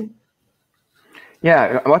person?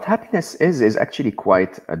 Yeah, what happiness is actually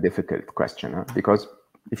quite a difficult question, huh? Because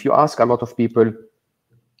if you ask a lot of people,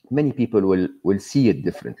 many people will see it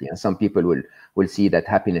differently. And some people will see that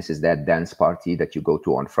happiness is that dance party that you go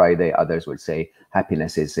to on Friday. Others will say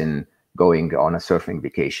happiness is in going on a surfing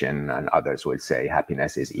vacation. And others will say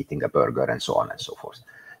happiness is eating a burger, and so on and so forth.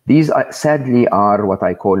 These sadly are what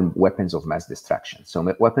I call weapons of mass distraction.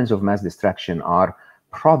 So weapons of mass distraction are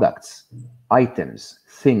products, items,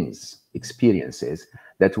 things, experiences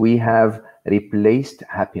that we have replaced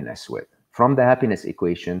happiness with. From the happiness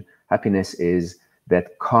equation, happiness is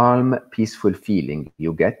that calm, peaceful feeling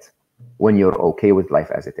you get when you're okay with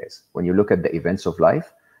life as it is. When you look at the events of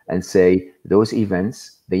life and say, those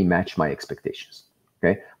events, they match my expectations.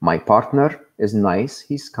 Okay, my partner is nice,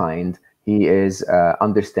 he's kind, he is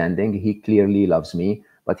understanding, he clearly loves me,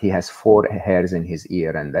 but he has 4 hairs in his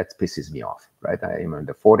ear, and that pisses me off, right? I mean,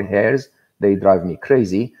 the 4 hairs, they drive me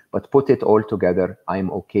crazy, but put it all together,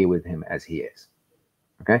 I'm okay with him as he is.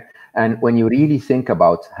 Okay, and when you really think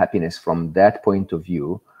about happiness from that point of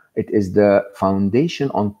view, it is the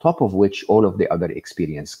foundation on top of which all of the other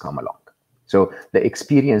experiences come along. So the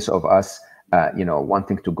experience of us, you know,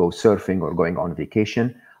 wanting to go surfing or going on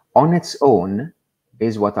vacation, on its own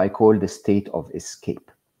is what I call the state of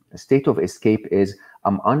escape. The state of escape is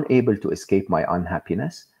I'm unable to escape my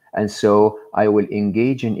unhappiness. And so I will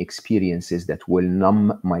engage in experiences that will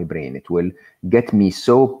numb my brain. It will get me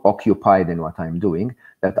so occupied in what I'm doing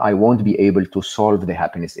that I won't be able to solve the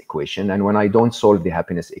happiness equation. And when I don't solve the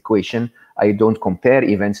happiness equation, I don't compare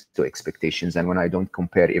events to expectations. And when I don't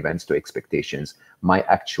compare events to expectations, my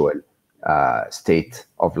actual state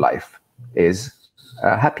of life is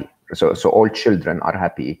happy. So all children are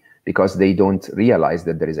happy because they don't realize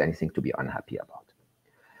that there is anything to be unhappy about.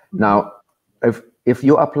 Now, if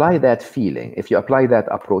you apply that feeling, if you apply that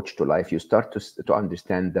approach to life, you start to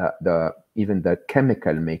understand even the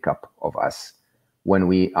chemical makeup of us when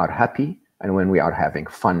we are happy and when we are having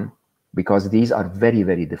fun, because these are very,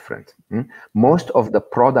 very different. Most of the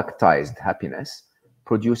productized happiness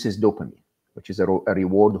produces dopamine, which is a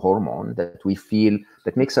reward hormone that we feel,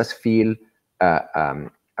 that makes us feel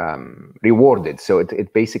rewarded. So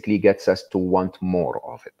it basically gets us to want more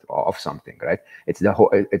of it, of something, right? It's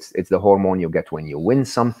the hormone you get when you win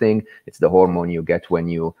something. It's the hormone you get when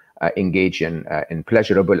you engage in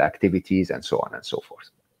pleasurable activities, and so on and so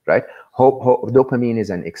forth, right? Dopamine is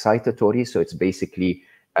an excitatory, so it's basically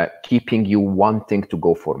keeping you wanting to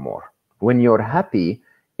go for more. When you're happy,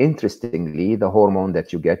 interestingly, the hormone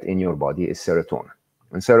that you get in your body is serotonin,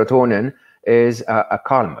 and serotonin is a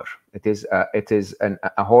calmer. It is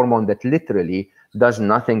a hormone that literally does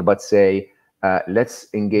nothing but say, let's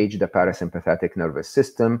engage the parasympathetic nervous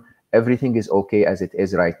system. Everything is okay as it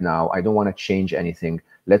is right now. I don't want to change anything.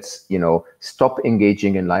 let's, stop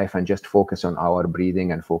engaging in life and just focus on our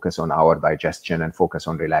breathing and focus on our digestion and focus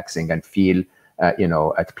on relaxing and feel,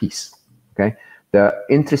 at peace. Okay. The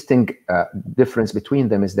interesting difference between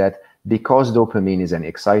them is that because dopamine is an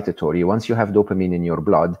excitatory, once you have dopamine in your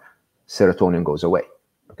blood, serotonin goes away.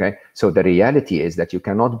 Okay. So the reality is that you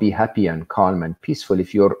cannot be happy and calm and peaceful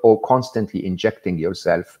if you're all constantly injecting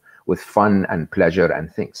yourself with fun and pleasure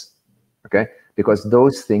and things. Okay. Because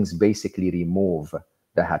those things basically remove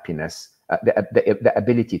the happiness, the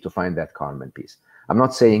ability to find that calm and peace. I'm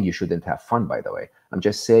not saying you shouldn't have fun, by the way. I'm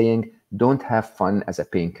just saying don't have fun as a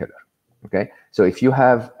painkiller. Okay. So if you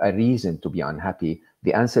have a reason to be unhappy,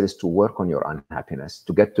 the answer is to work on your unhappiness,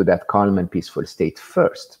 to get to that calm and peaceful state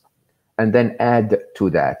first, and then add to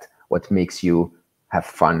that what makes you have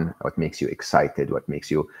fun, what makes you excited, what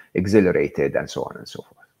makes you exhilarated, and so on and so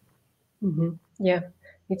forth. Mm-hmm. Yeah.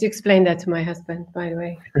 Need to explain that to my husband, by the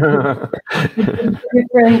way.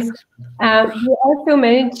 Difference. You also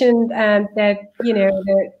mentioned that,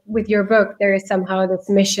 with your book, there is somehow this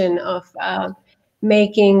mission of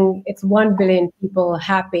making it's 1 billion people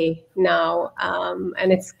happy now,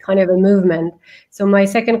 and it's kind of a movement. So my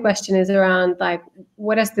second question is around, like,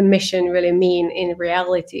 what does the mission really mean in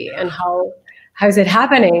reality, and how is it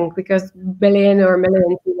happening? Because billion or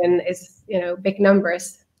million even is, big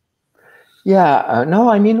numbers. Yeah, no,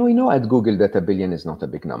 I mean, we know at Google that 1 billion is not a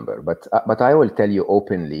big number, but I will tell you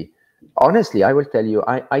openly, honestly, I will tell you,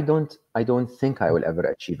 I don't think I will ever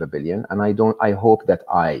achieve 1 billion, and I hope that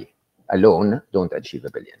I alone don't achieve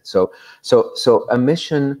 1 billion. So a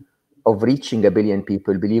mission of reaching 1 billion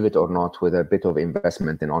people, believe it or not, with a bit of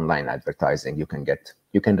investment in online advertising, you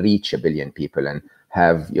can reach 1 billion people and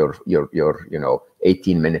have your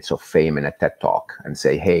 18 minutes of fame in a TED talk and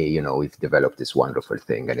say, hey, we've developed this wonderful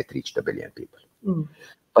thing and it reached 1 billion people.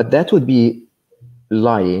 But that would be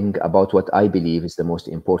lying about what I believe is the most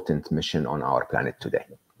important mission on our planet today.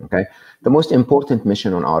 Okay, the most important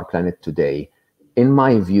mission on our planet today, in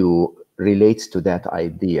my view, relates to that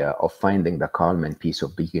idea of finding the calm and peace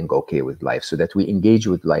of being okay with life, so that we engage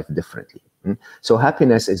with life differently. So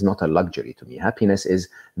happiness is not a luxury to me. Happiness is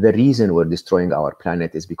the reason we're destroying our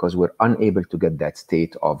planet, is because we're unable to get that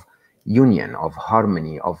state of union, of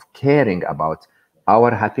harmony, of caring about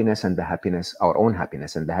our happiness and our own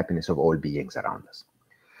happiness and the happiness of all beings around us.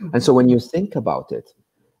 And so when you think about it,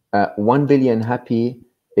 1 billion happy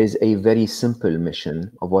is a very simple mission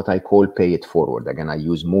of what I call pay it forward. Again, I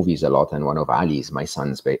use movies a lot, and one of Ali's, my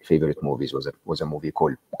son's favorite movies, was a movie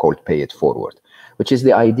called Pay It Forward, which is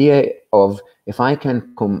the idea of if I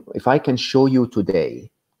can show you today,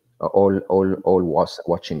 all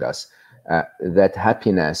watching us, that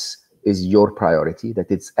happiness is your priority, that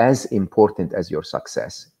it's as important as your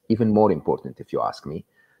success, even more important if you ask me.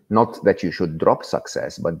 Not that you should drop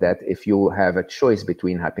success, but that if you have a choice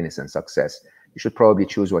between happiness and success, you should probably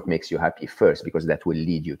choose what makes you happy first, because that will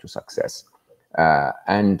lead you to success.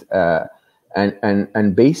 And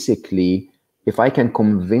basically, if I can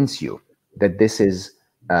convince you that this is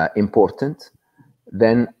important,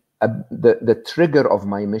 then the trigger of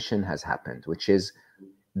my mission has happened, which is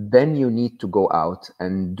then you need to go out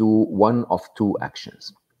and do one of two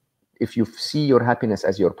actions. If you see your happiness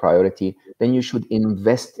as your priority, then you should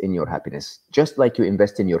invest in your happiness, just like you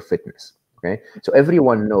invest in your fitness. Okay, so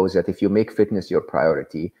everyone knows that if you make fitness your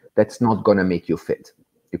priority, that's not going to make you fit.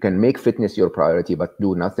 You can make fitness your priority, but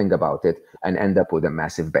do nothing about it and end up with a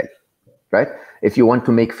massive belly, right? If you want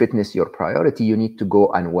to make fitness your priority, you need to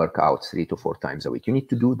go and work out 3 to 4 times a week. You need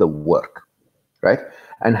to do the work, right?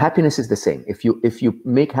 And happiness is the same. If you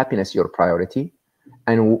make happiness your priority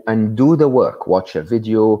and do the work, watch a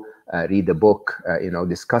video, read a book,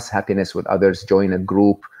 discuss happiness with others, join a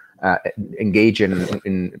group, engage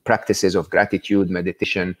in practices of gratitude,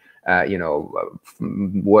 meditation,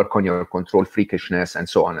 work on your control freakishness, and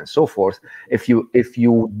so on and so forth. If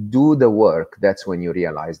you do the work, that's when you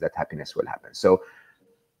realize that happiness will happen. So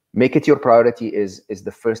make it your priority is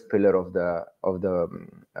the first pillar of the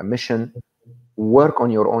mission. Work on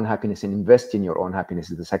your own happiness and invest in your own happiness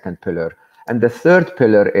is the second pillar. And the third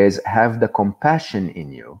pillar is have the compassion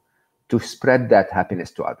in you to spread that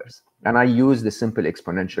happiness to others. And I use the simple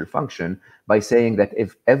exponential function by saying that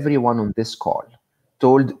if everyone on this call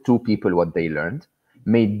told 2 people what they learned,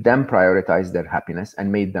 made them prioritize their happiness,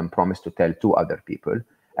 and made them promise to tell 2 other people,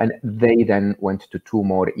 and they then went to 2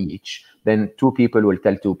 more each, then 2 people will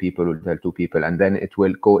tell 2 people, will tell 2 people, and then it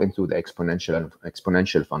will go into the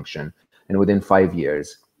exponential function. And within 5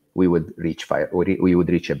 years, we would reach 1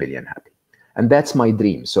 billion happy. And that's my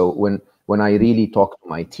dream. So when I really talk to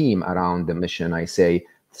my team around the mission, I say,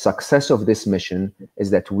 success of this mission is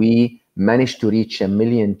that we manage to reach 1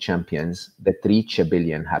 million champions that reach 1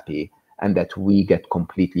 billion happy, and that we get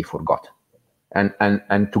completely forgotten.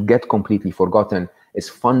 And to get completely forgotten is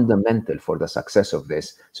fundamental for the success of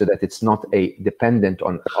this, so that it's not dependent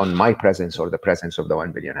on my presence or the presence of the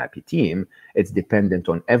 1 billion happy team. It's dependent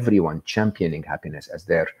on everyone championing happiness as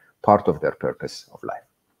their part of their purpose of life.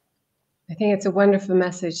 I think it's a wonderful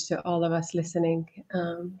message to all of us listening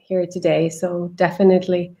here today. So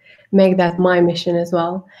definitely make that my mission as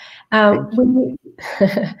well.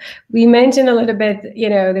 We mentioned a little bit,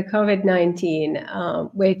 the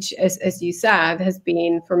COVID-19, which, as you said, has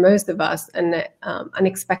been for most of us an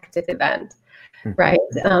unexpected event, right?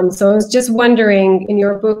 So I was just wondering, in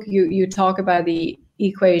your book, you talk about the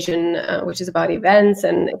equation, which is about events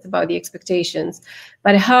and it's about the expectations,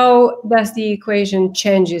 but how does the equation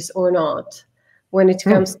changes or not when it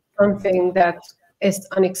comes to something that is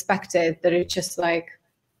unexpected, that it's just like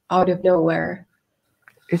out of nowhere?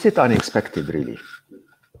 Is it unexpected, really?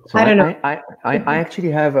 So I don't know. I actually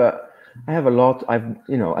have a lot.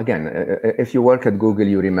 Again, if you work at Google,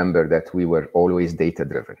 you remember that we were always data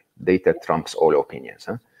driven. Data trumps all opinions.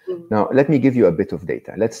 Now, let me give you a bit of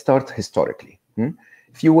data. Let's start historically.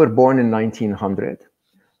 If you were born in 1900,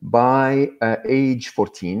 by age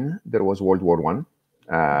 14, there was World War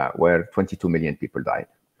I, where 22 million people died.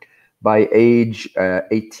 By age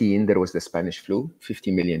 18, there was the Spanish flu,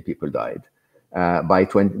 50 million people died. By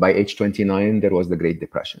age 29, there was the Great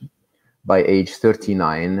Depression. By age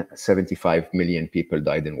 39, 75 million people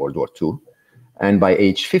died in World War II. And by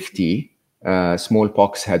age 50,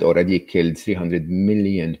 smallpox had already killed 300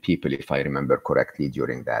 million people, if I remember correctly,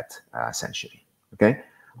 during that century. Okay,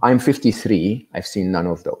 I'm 53. I've seen none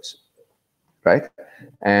of those, right?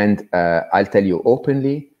 And I'll tell you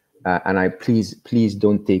openly, and please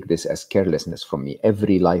don't take this as carelessness from me.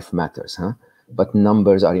 Every life matters, but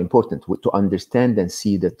numbers are important. To understand and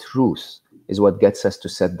see the truth is what gets us to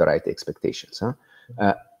set the right expectations.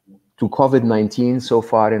 To COVID-19, so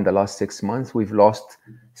far in the last 6 months, we've lost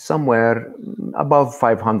somewhere above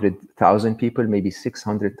 500,000 people, maybe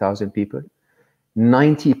 600,000 people.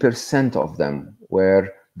 90% of them were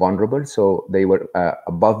vulnerable, so they were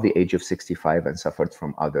above the age of 65 and suffered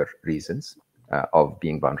from other reasons of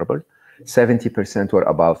being vulnerable. 70% were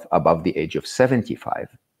above the age of 75.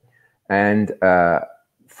 And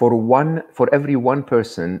for every one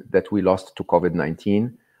person that we lost to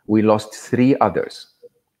COVID-19, we lost 3 others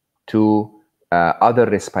to other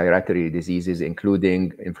respiratory diseases,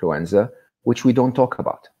 including influenza, which we don't talk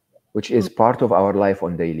about, which is part of our life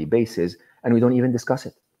on a daily basis, and we don't even discuss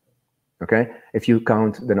it. Okay, if you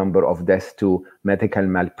count the number of deaths to medical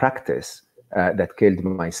malpractice that killed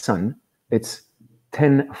my son, it's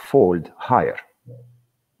 10-fold higher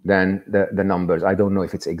than the numbers. I don't know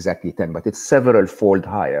if it's exactly 10, but it's several-fold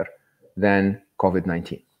higher than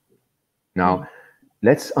COVID-19. Now,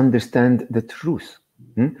 let's understand the truth.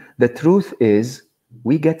 The truth is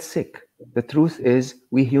we get sick. The truth is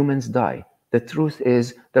we humans die. The truth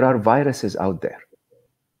is there are viruses out there.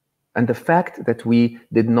 And the fact that we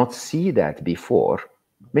did not see that before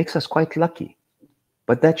makes us quite lucky.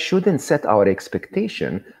 But that shouldn't set our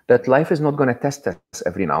expectation that life is not going to test us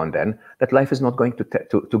every now and then, that life is not going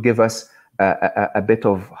to give us a bit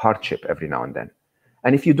of hardship every now and then.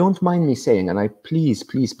 And if you don't mind me saying, and I please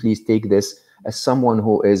take this as someone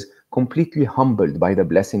who is completely humbled by the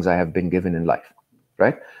blessings I have been given in life,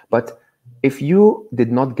 right? But if you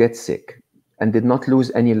did not get sick and did not lose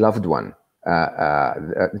any loved one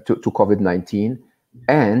to COVID-19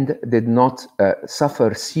 and did not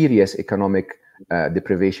suffer serious economic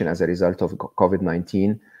deprivation as a result of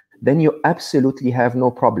COVID-19, then you absolutely have no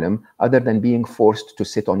problem other than being forced to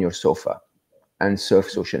sit on your sofa and surf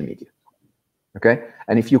social media. Okay?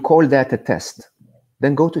 And if you call that a test,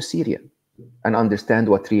 then go to Syria and understand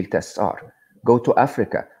what real tests are. Go to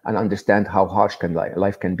Africa and understand how harsh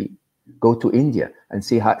life can be. Go to India and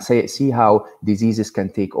see how diseases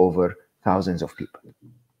can take over thousands of people.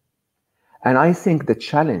 And I think the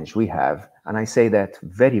challenge we have, and I say that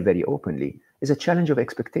very, very openly, is a challenge of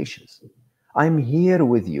expectations. I'm here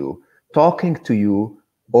with you, talking to you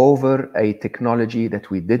over a technology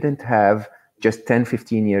that we didn't have just 10,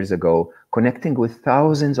 15 years ago, connecting with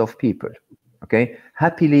thousands of people, okay?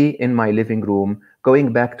 Happily in my living room,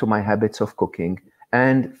 going back to my habits of cooking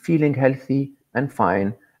and feeling healthy and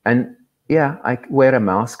fine. And yeah, I wear a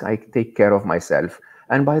mask, I take care of myself.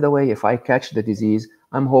 And by the way, if I catch the disease,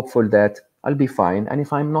 I'm hopeful that I'll be fine. And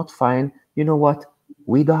if I'm not fine, you know what?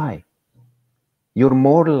 We die. You're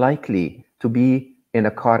more likely to be in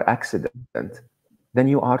a car accident than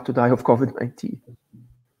you are to die of COVID-19.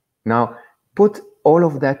 Now, put all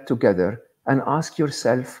of that together and ask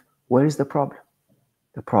yourself, where is the problem?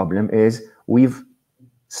 The problem is we've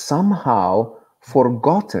somehow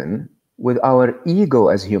forgotten with our ego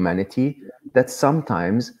as humanity that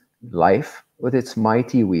sometimes life with its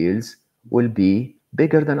mighty wheels will be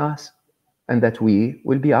bigger than us and that we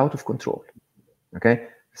will be out of control. Okay?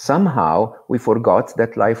 Somehow we forgot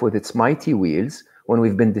that life with its mighty wheels, when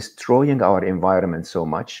we've been destroying our environment so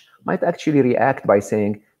much, might actually react by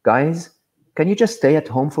saying, guys, can you just stay at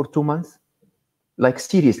home for 2 months? Like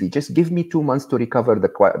seriously, just give me 2 months to recover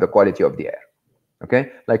the quality of the air.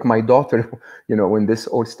 Okay, like my daughter, when this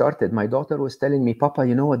all started, my daughter was telling me, Papa,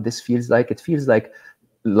 you know what this feels like? It feels like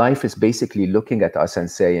life is basically looking at us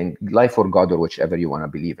and saying, life or God or whichever you want to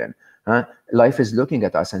believe in. Life is looking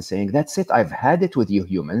at us and saying, that's it, I've had it with you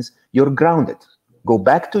humans, you're grounded. Go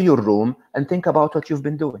back to your room and think about what you've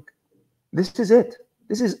been doing. This is it.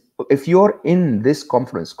 This is, if you're in this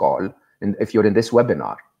conference call, and if you're in this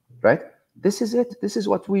webinar, right? This is it. This is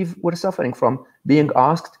what we're suffering from, being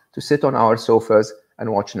asked to sit on our sofas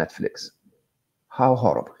and watch Netflix. How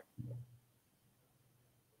horrible.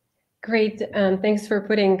 Great. Thanks for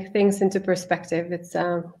putting things into perspective. It's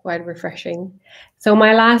quite refreshing. So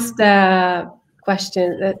my last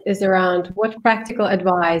question is around what practical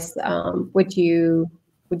advice would you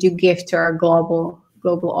give to our global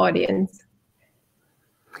audience?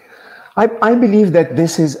 I believe that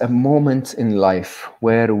this is a moment in life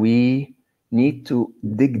where we need to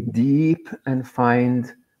dig deep and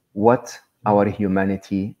find what our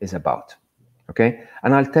humanity is about. Okay?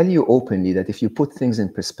 And I'll tell you openly that if you put things in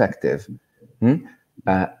perspective,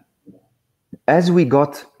 as we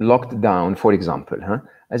got locked down, for example,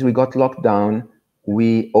 as we got locked down,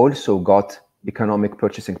 we also got economic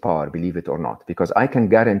purchasing power, believe it or not, because I can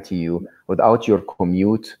guarantee you, without your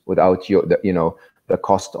commute, without the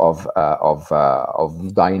cost of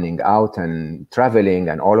dining out and traveling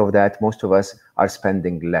and all of that, most of us are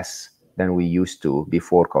spending less than we used to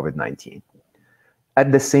before COVID-19.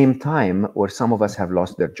 At the same time, where some of us have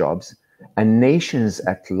lost their jobs, and nations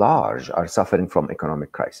at large are suffering from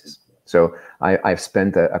economic crisis. So I've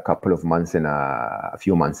spent a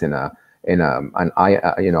few months in a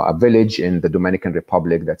village in the Dominican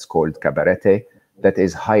Republic that's called Cabarete, that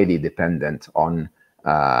is highly dependent on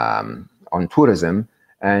tourism,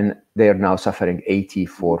 and they are now suffering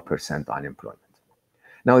 84% unemployment.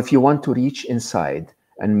 Now, if you want to reach inside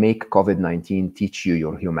and make COVID-19 teach you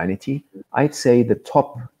your humanity, I'd say the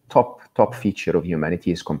top feature of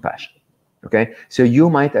humanity is compassion. Okay, so you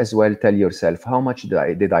might as well tell yourself, how much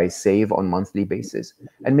did I save on a monthly basis,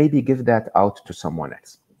 and maybe give that out to someone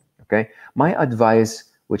else. Okay, my advice,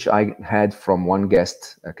 which I had from one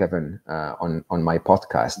guest, Kevin, on my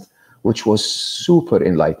podcast, which was super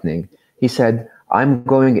enlightening. He said, I'm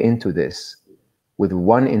going into this with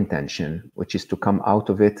one intention, which is to come out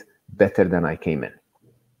of it better than I came in.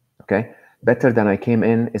 Okay, better than I came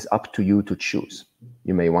in is up to you to choose.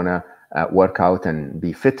 You may want to work out and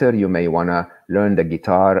be fitter. You may want to learn the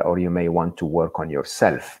guitar, or you may want to work on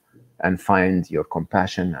yourself and find your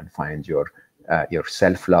compassion and find your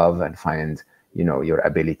self-love and find your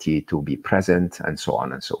ability to be present and so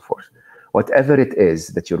on and so forth. Whatever it is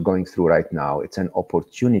that you're going through right now, it's an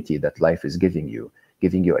opportunity that life is giving you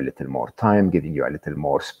a little more time, giving you a little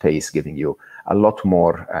more space, giving you a lot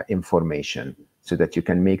more information, so that you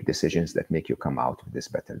can make decisions that make you come out of this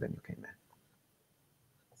better than you came in.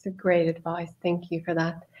 It's a great advice. Thank you for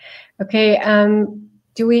that. Okay,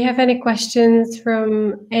 do we have any questions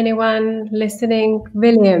from anyone listening?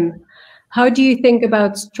 William, how do you think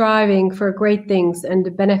about striving for great things and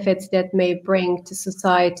the benefits that may bring to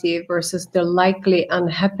society versus the likely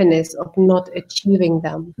unhappiness of not achieving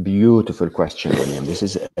them? Beautiful question, William. This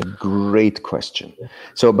is a great question.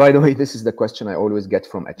 So, by the way, this is the question I always get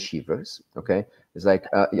from achievers. Okay, it's like,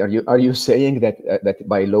 are you saying that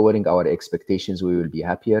by lowering our expectations we will be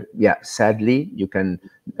happier? Yeah, sadly, you can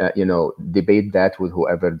debate that with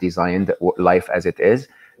whoever designed life as it is.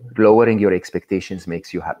 Lowering your expectations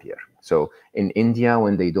makes you happier. So in India,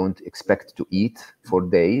 when they don't expect to eat for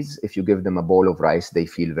days, if you give them a bowl of rice, they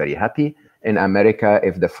feel very happy. In America,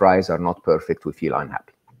 if the fries are not perfect, we feel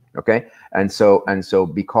unhappy. Okay, and so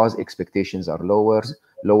because expectations are lower,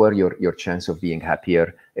 your chance of being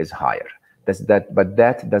happier is higher. But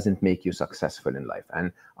that doesn't make you successful in life.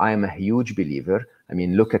 And I am a huge believer. I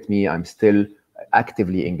mean, look at me. I'm still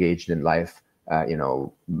actively engaged in life.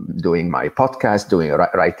 Doing my podcast,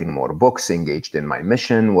 writing more books, engaged in my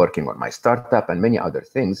mission, working on my startup, and many other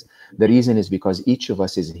things. The reason is because each of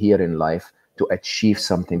us is here in life to achieve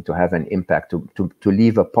something, to have an impact, to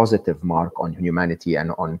leave a positive mark on humanity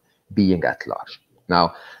and on being at large.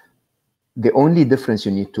 Now, the only difference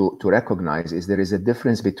you need to recognize is there is a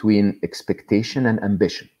difference between expectation and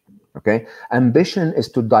ambition. Okay, ambition is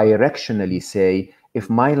to directionally say, if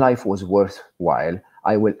my life was worthwhile,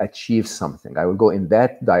 I will achieve something. I will go in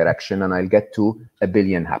that direction and I'll get to 1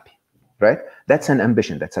 billion happy, right? That's an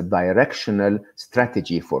ambition. That's a directional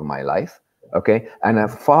strategy for my life, okay? And a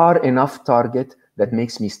far enough target that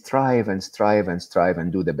makes me strive and strive and strive and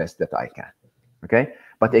do the best that I can, okay?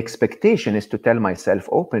 But the expectation is to tell myself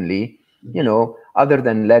openly, you know, other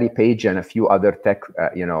than Larry Page and a few other tech,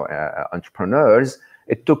 entrepreneurs,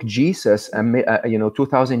 it took Jesus,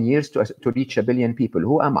 2,000 years to reach 1 billion people.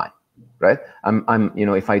 Who am I, right?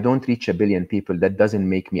 If I don't reach 1 billion people, that doesn't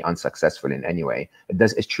make me unsuccessful in any way.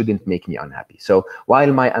 It shouldn't make me unhappy. So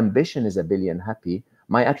while my ambition is 1 billion happy,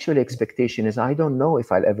 my actual expectation is I don't know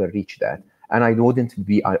if I'll ever reach that, and I wouldn't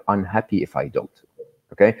be unhappy if I don't.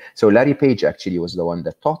 Okay, so Larry Page actually was the one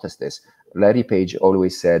that taught us this. Larry Page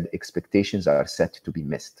always said expectations are set to be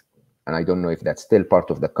missed, and I don't know if that's still part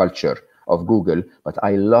of the culture of Google, but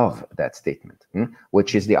I love that statement,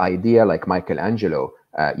 which is the idea, like Michelangelo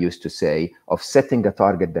used to say, of setting a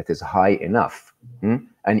target that is high enough,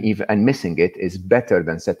 and missing it is better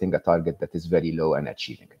than setting a target that is very low and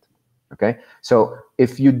achieving it. Okay, so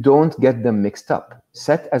if you don't get them mixed up,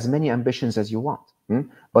 set as many ambitions as you want,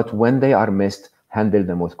 but when they are missed, handle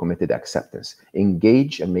them with committed acceptance,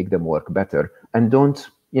 engage and make them work better, and don't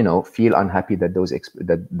feel unhappy that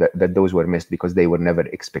those were missed, because they were never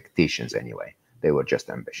expectations anyway. They were just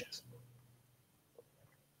ambitions.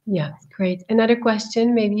 Yeah, great. Another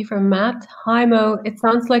question maybe from Matt. Hi Mo, it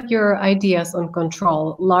sounds like your ideas on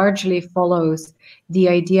control largely follows the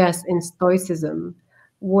ideas in Stoicism.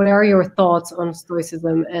 What are your thoughts on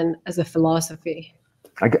Stoicism and as a philosophy?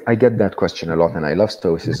 I get that question a lot, and I love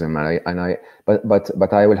Stoicism,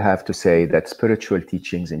 but I will have to say that spiritual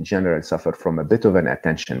teachings in general suffer from a bit of an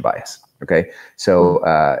attention bias. Okay, so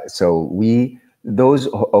those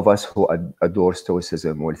of us who adore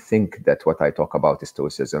Stoicism will think that what I talk about is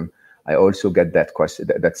Stoicism. I also get that question,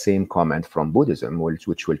 that same comment from Buddhism,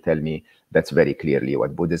 which will tell me that's very clearly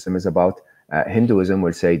what Buddhism is about. Hinduism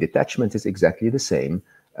will say detachment is exactly the same.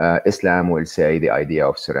 Islam will say the idea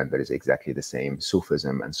of surrender is exactly the same,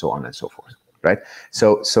 Sufism, and so on and so forth, right?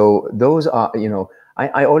 So those are,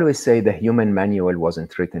 I always say the human manual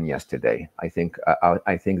wasn't written yesterday. I think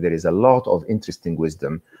there is a lot of interesting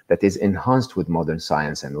wisdom that is enhanced with modern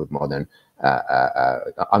science and with modern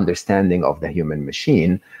understanding of the human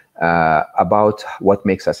machine about what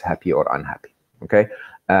makes us happy or unhappy, okay?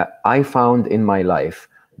 I found in my life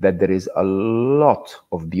that there is a lot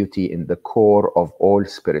of beauty in the core of all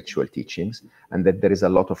spiritual teachings, and that there is a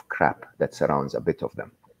lot of crap that surrounds a bit of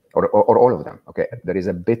them, or all of them. Okay, there is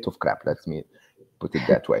a bit of crap. Let me put it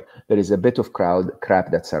that way. There is a bit of crap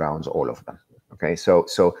that surrounds all of them. Okay, so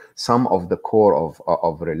some of the core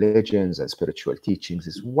of religions and spiritual teachings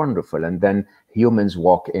is wonderful, and then humans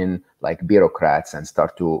walk in like bureaucrats and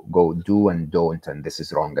start to go do and don't, and this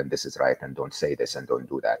is wrong and this is right, and don't say this and don't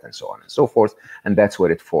do that, and so on and so forth. And that's where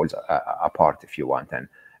it falls apart, if you want,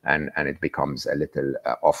 and it becomes a little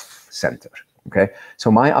off center. Okay, so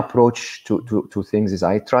my approach to things is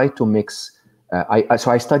I try to mix.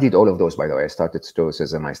 So I studied all of those, by the way. I started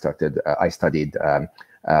Stoicism. I studied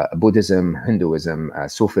Buddhism, Hinduism,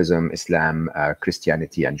 Sufism, Islam,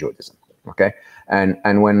 Christianity, and Judaism. Okay, and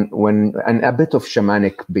a bit of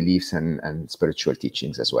shamanic beliefs and spiritual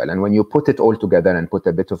teachings as well. And when you put it all together and put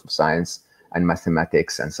a bit of science and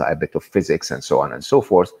mathematics and a bit of physics and so on and so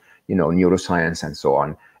forth, neuroscience and so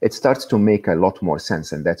on, it starts to make a lot more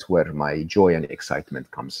sense. And that's where my joy and excitement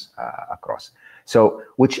comes across. So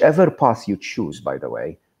whichever path you choose, by the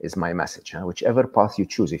way, is my message. Whichever path you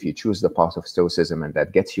choose, if you choose the path of Stoicism and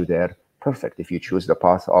that gets you there, perfect. If you choose the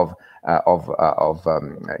path of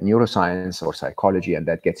neuroscience or psychology and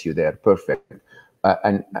that gets you there, perfect.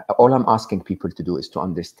 And all I'm asking people to do is to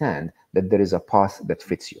understand that there is a path that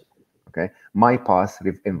fits you. Okay, my path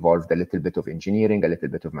involved a little bit of engineering, a little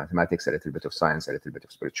bit of mathematics, a little bit of science, a little bit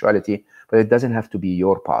of spirituality, but it doesn't have to be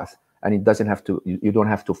your path. And it doesn't have to, you don't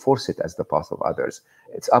have to force it as the path of others.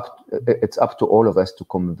 It's up to all of us to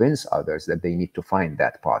convince others that they need to find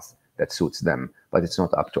that path that suits them, but it's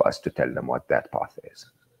not up to us to tell them what that path is.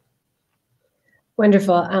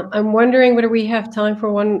 Wonderful. I'm wondering whether we have time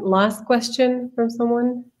for one last question from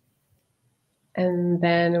someone. And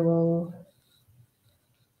then we'll...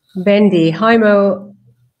 Bendy, hi Mo.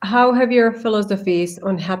 How have your philosophies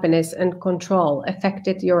on happiness and control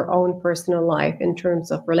affected your own personal life in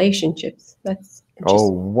terms of relationships? That's interesting. Oh,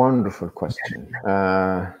 wonderful question.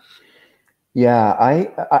 Yeah,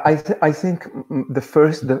 I think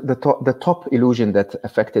the top illusion that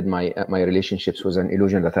affected my relationships was an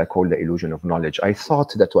illusion that I call the illusion of knowledge. I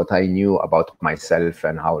thought that what I knew about myself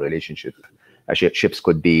and how relationships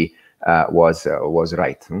could be was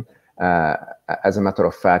right. As a matter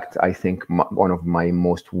of fact, I think one of my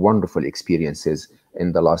most wonderful experiences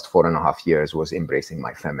in the last 4.5 years was embracing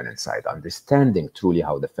my feminine side, understanding truly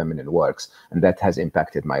how the feminine works. And that has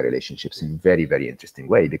impacted my relationships in very, very interesting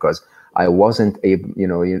way, because I wasn't able,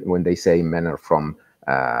 when they say men are from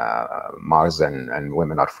Mars and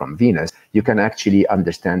women are from Venus, you can actually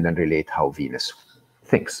understand and relate how Venus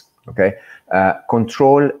thinks. Okay.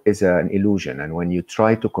 Control is an illusion. And when you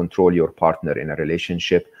try to control your partner in a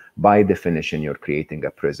relationship, by definition, you're creating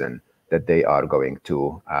a prison that they are going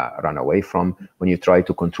to run away from. When you try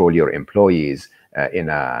to control your employees in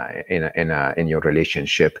your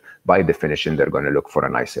relationship, by definition, they're going to look for a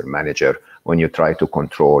nicer manager. When you try to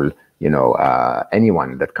control,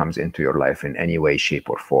 anyone that comes into your life in any way, shape,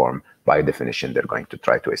 or form, by definition, they're going to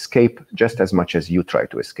try to escape just as much as you try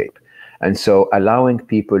to escape. And so allowing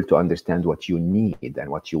people to understand what you need and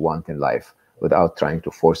what you want in life without trying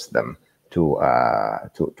to force them to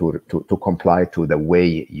comply to the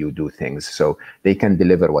way you do things, so they can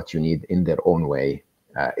deliver what you need in their own way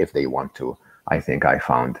if they want to. I think I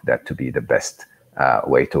found that to be the best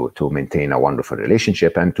way to maintain a wonderful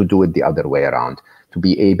relationship, and to do it the other way around, to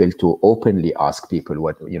be able to openly ask people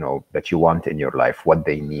what that you want in your life, what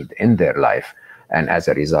they need in their life, and as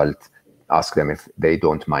a result, ask them if they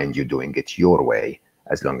don't mind you doing it your way,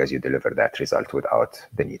 as long as you deliver that result without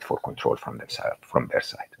the need for control from their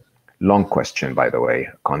side. Long question, by the way,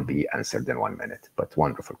 can't be answered in 1 minute, but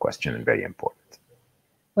wonderful question and very important.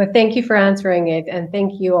 Well, thank you for answering it. And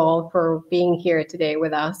thank you all for being here today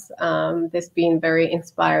with us. This has been very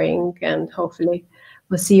inspiring, and hopefully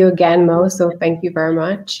we'll see you again, Mo. So thank you very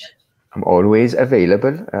much. I'm always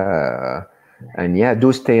available. And yeah,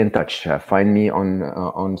 do stay in touch. Find me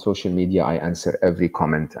on social media. I answer every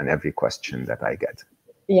comment and every question that I get.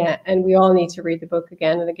 Yeah, and we all need to read the book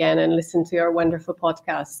again and again and listen to your wonderful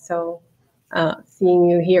podcast. So seeing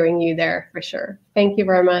you, hearing you there for sure. Thank you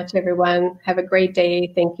very much, everyone. Have a great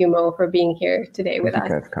day. Thank you, Mo, for being here today with us.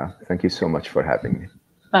 Thank you, Katka. Thank you so much for having me.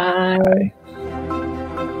 Bye. Bye.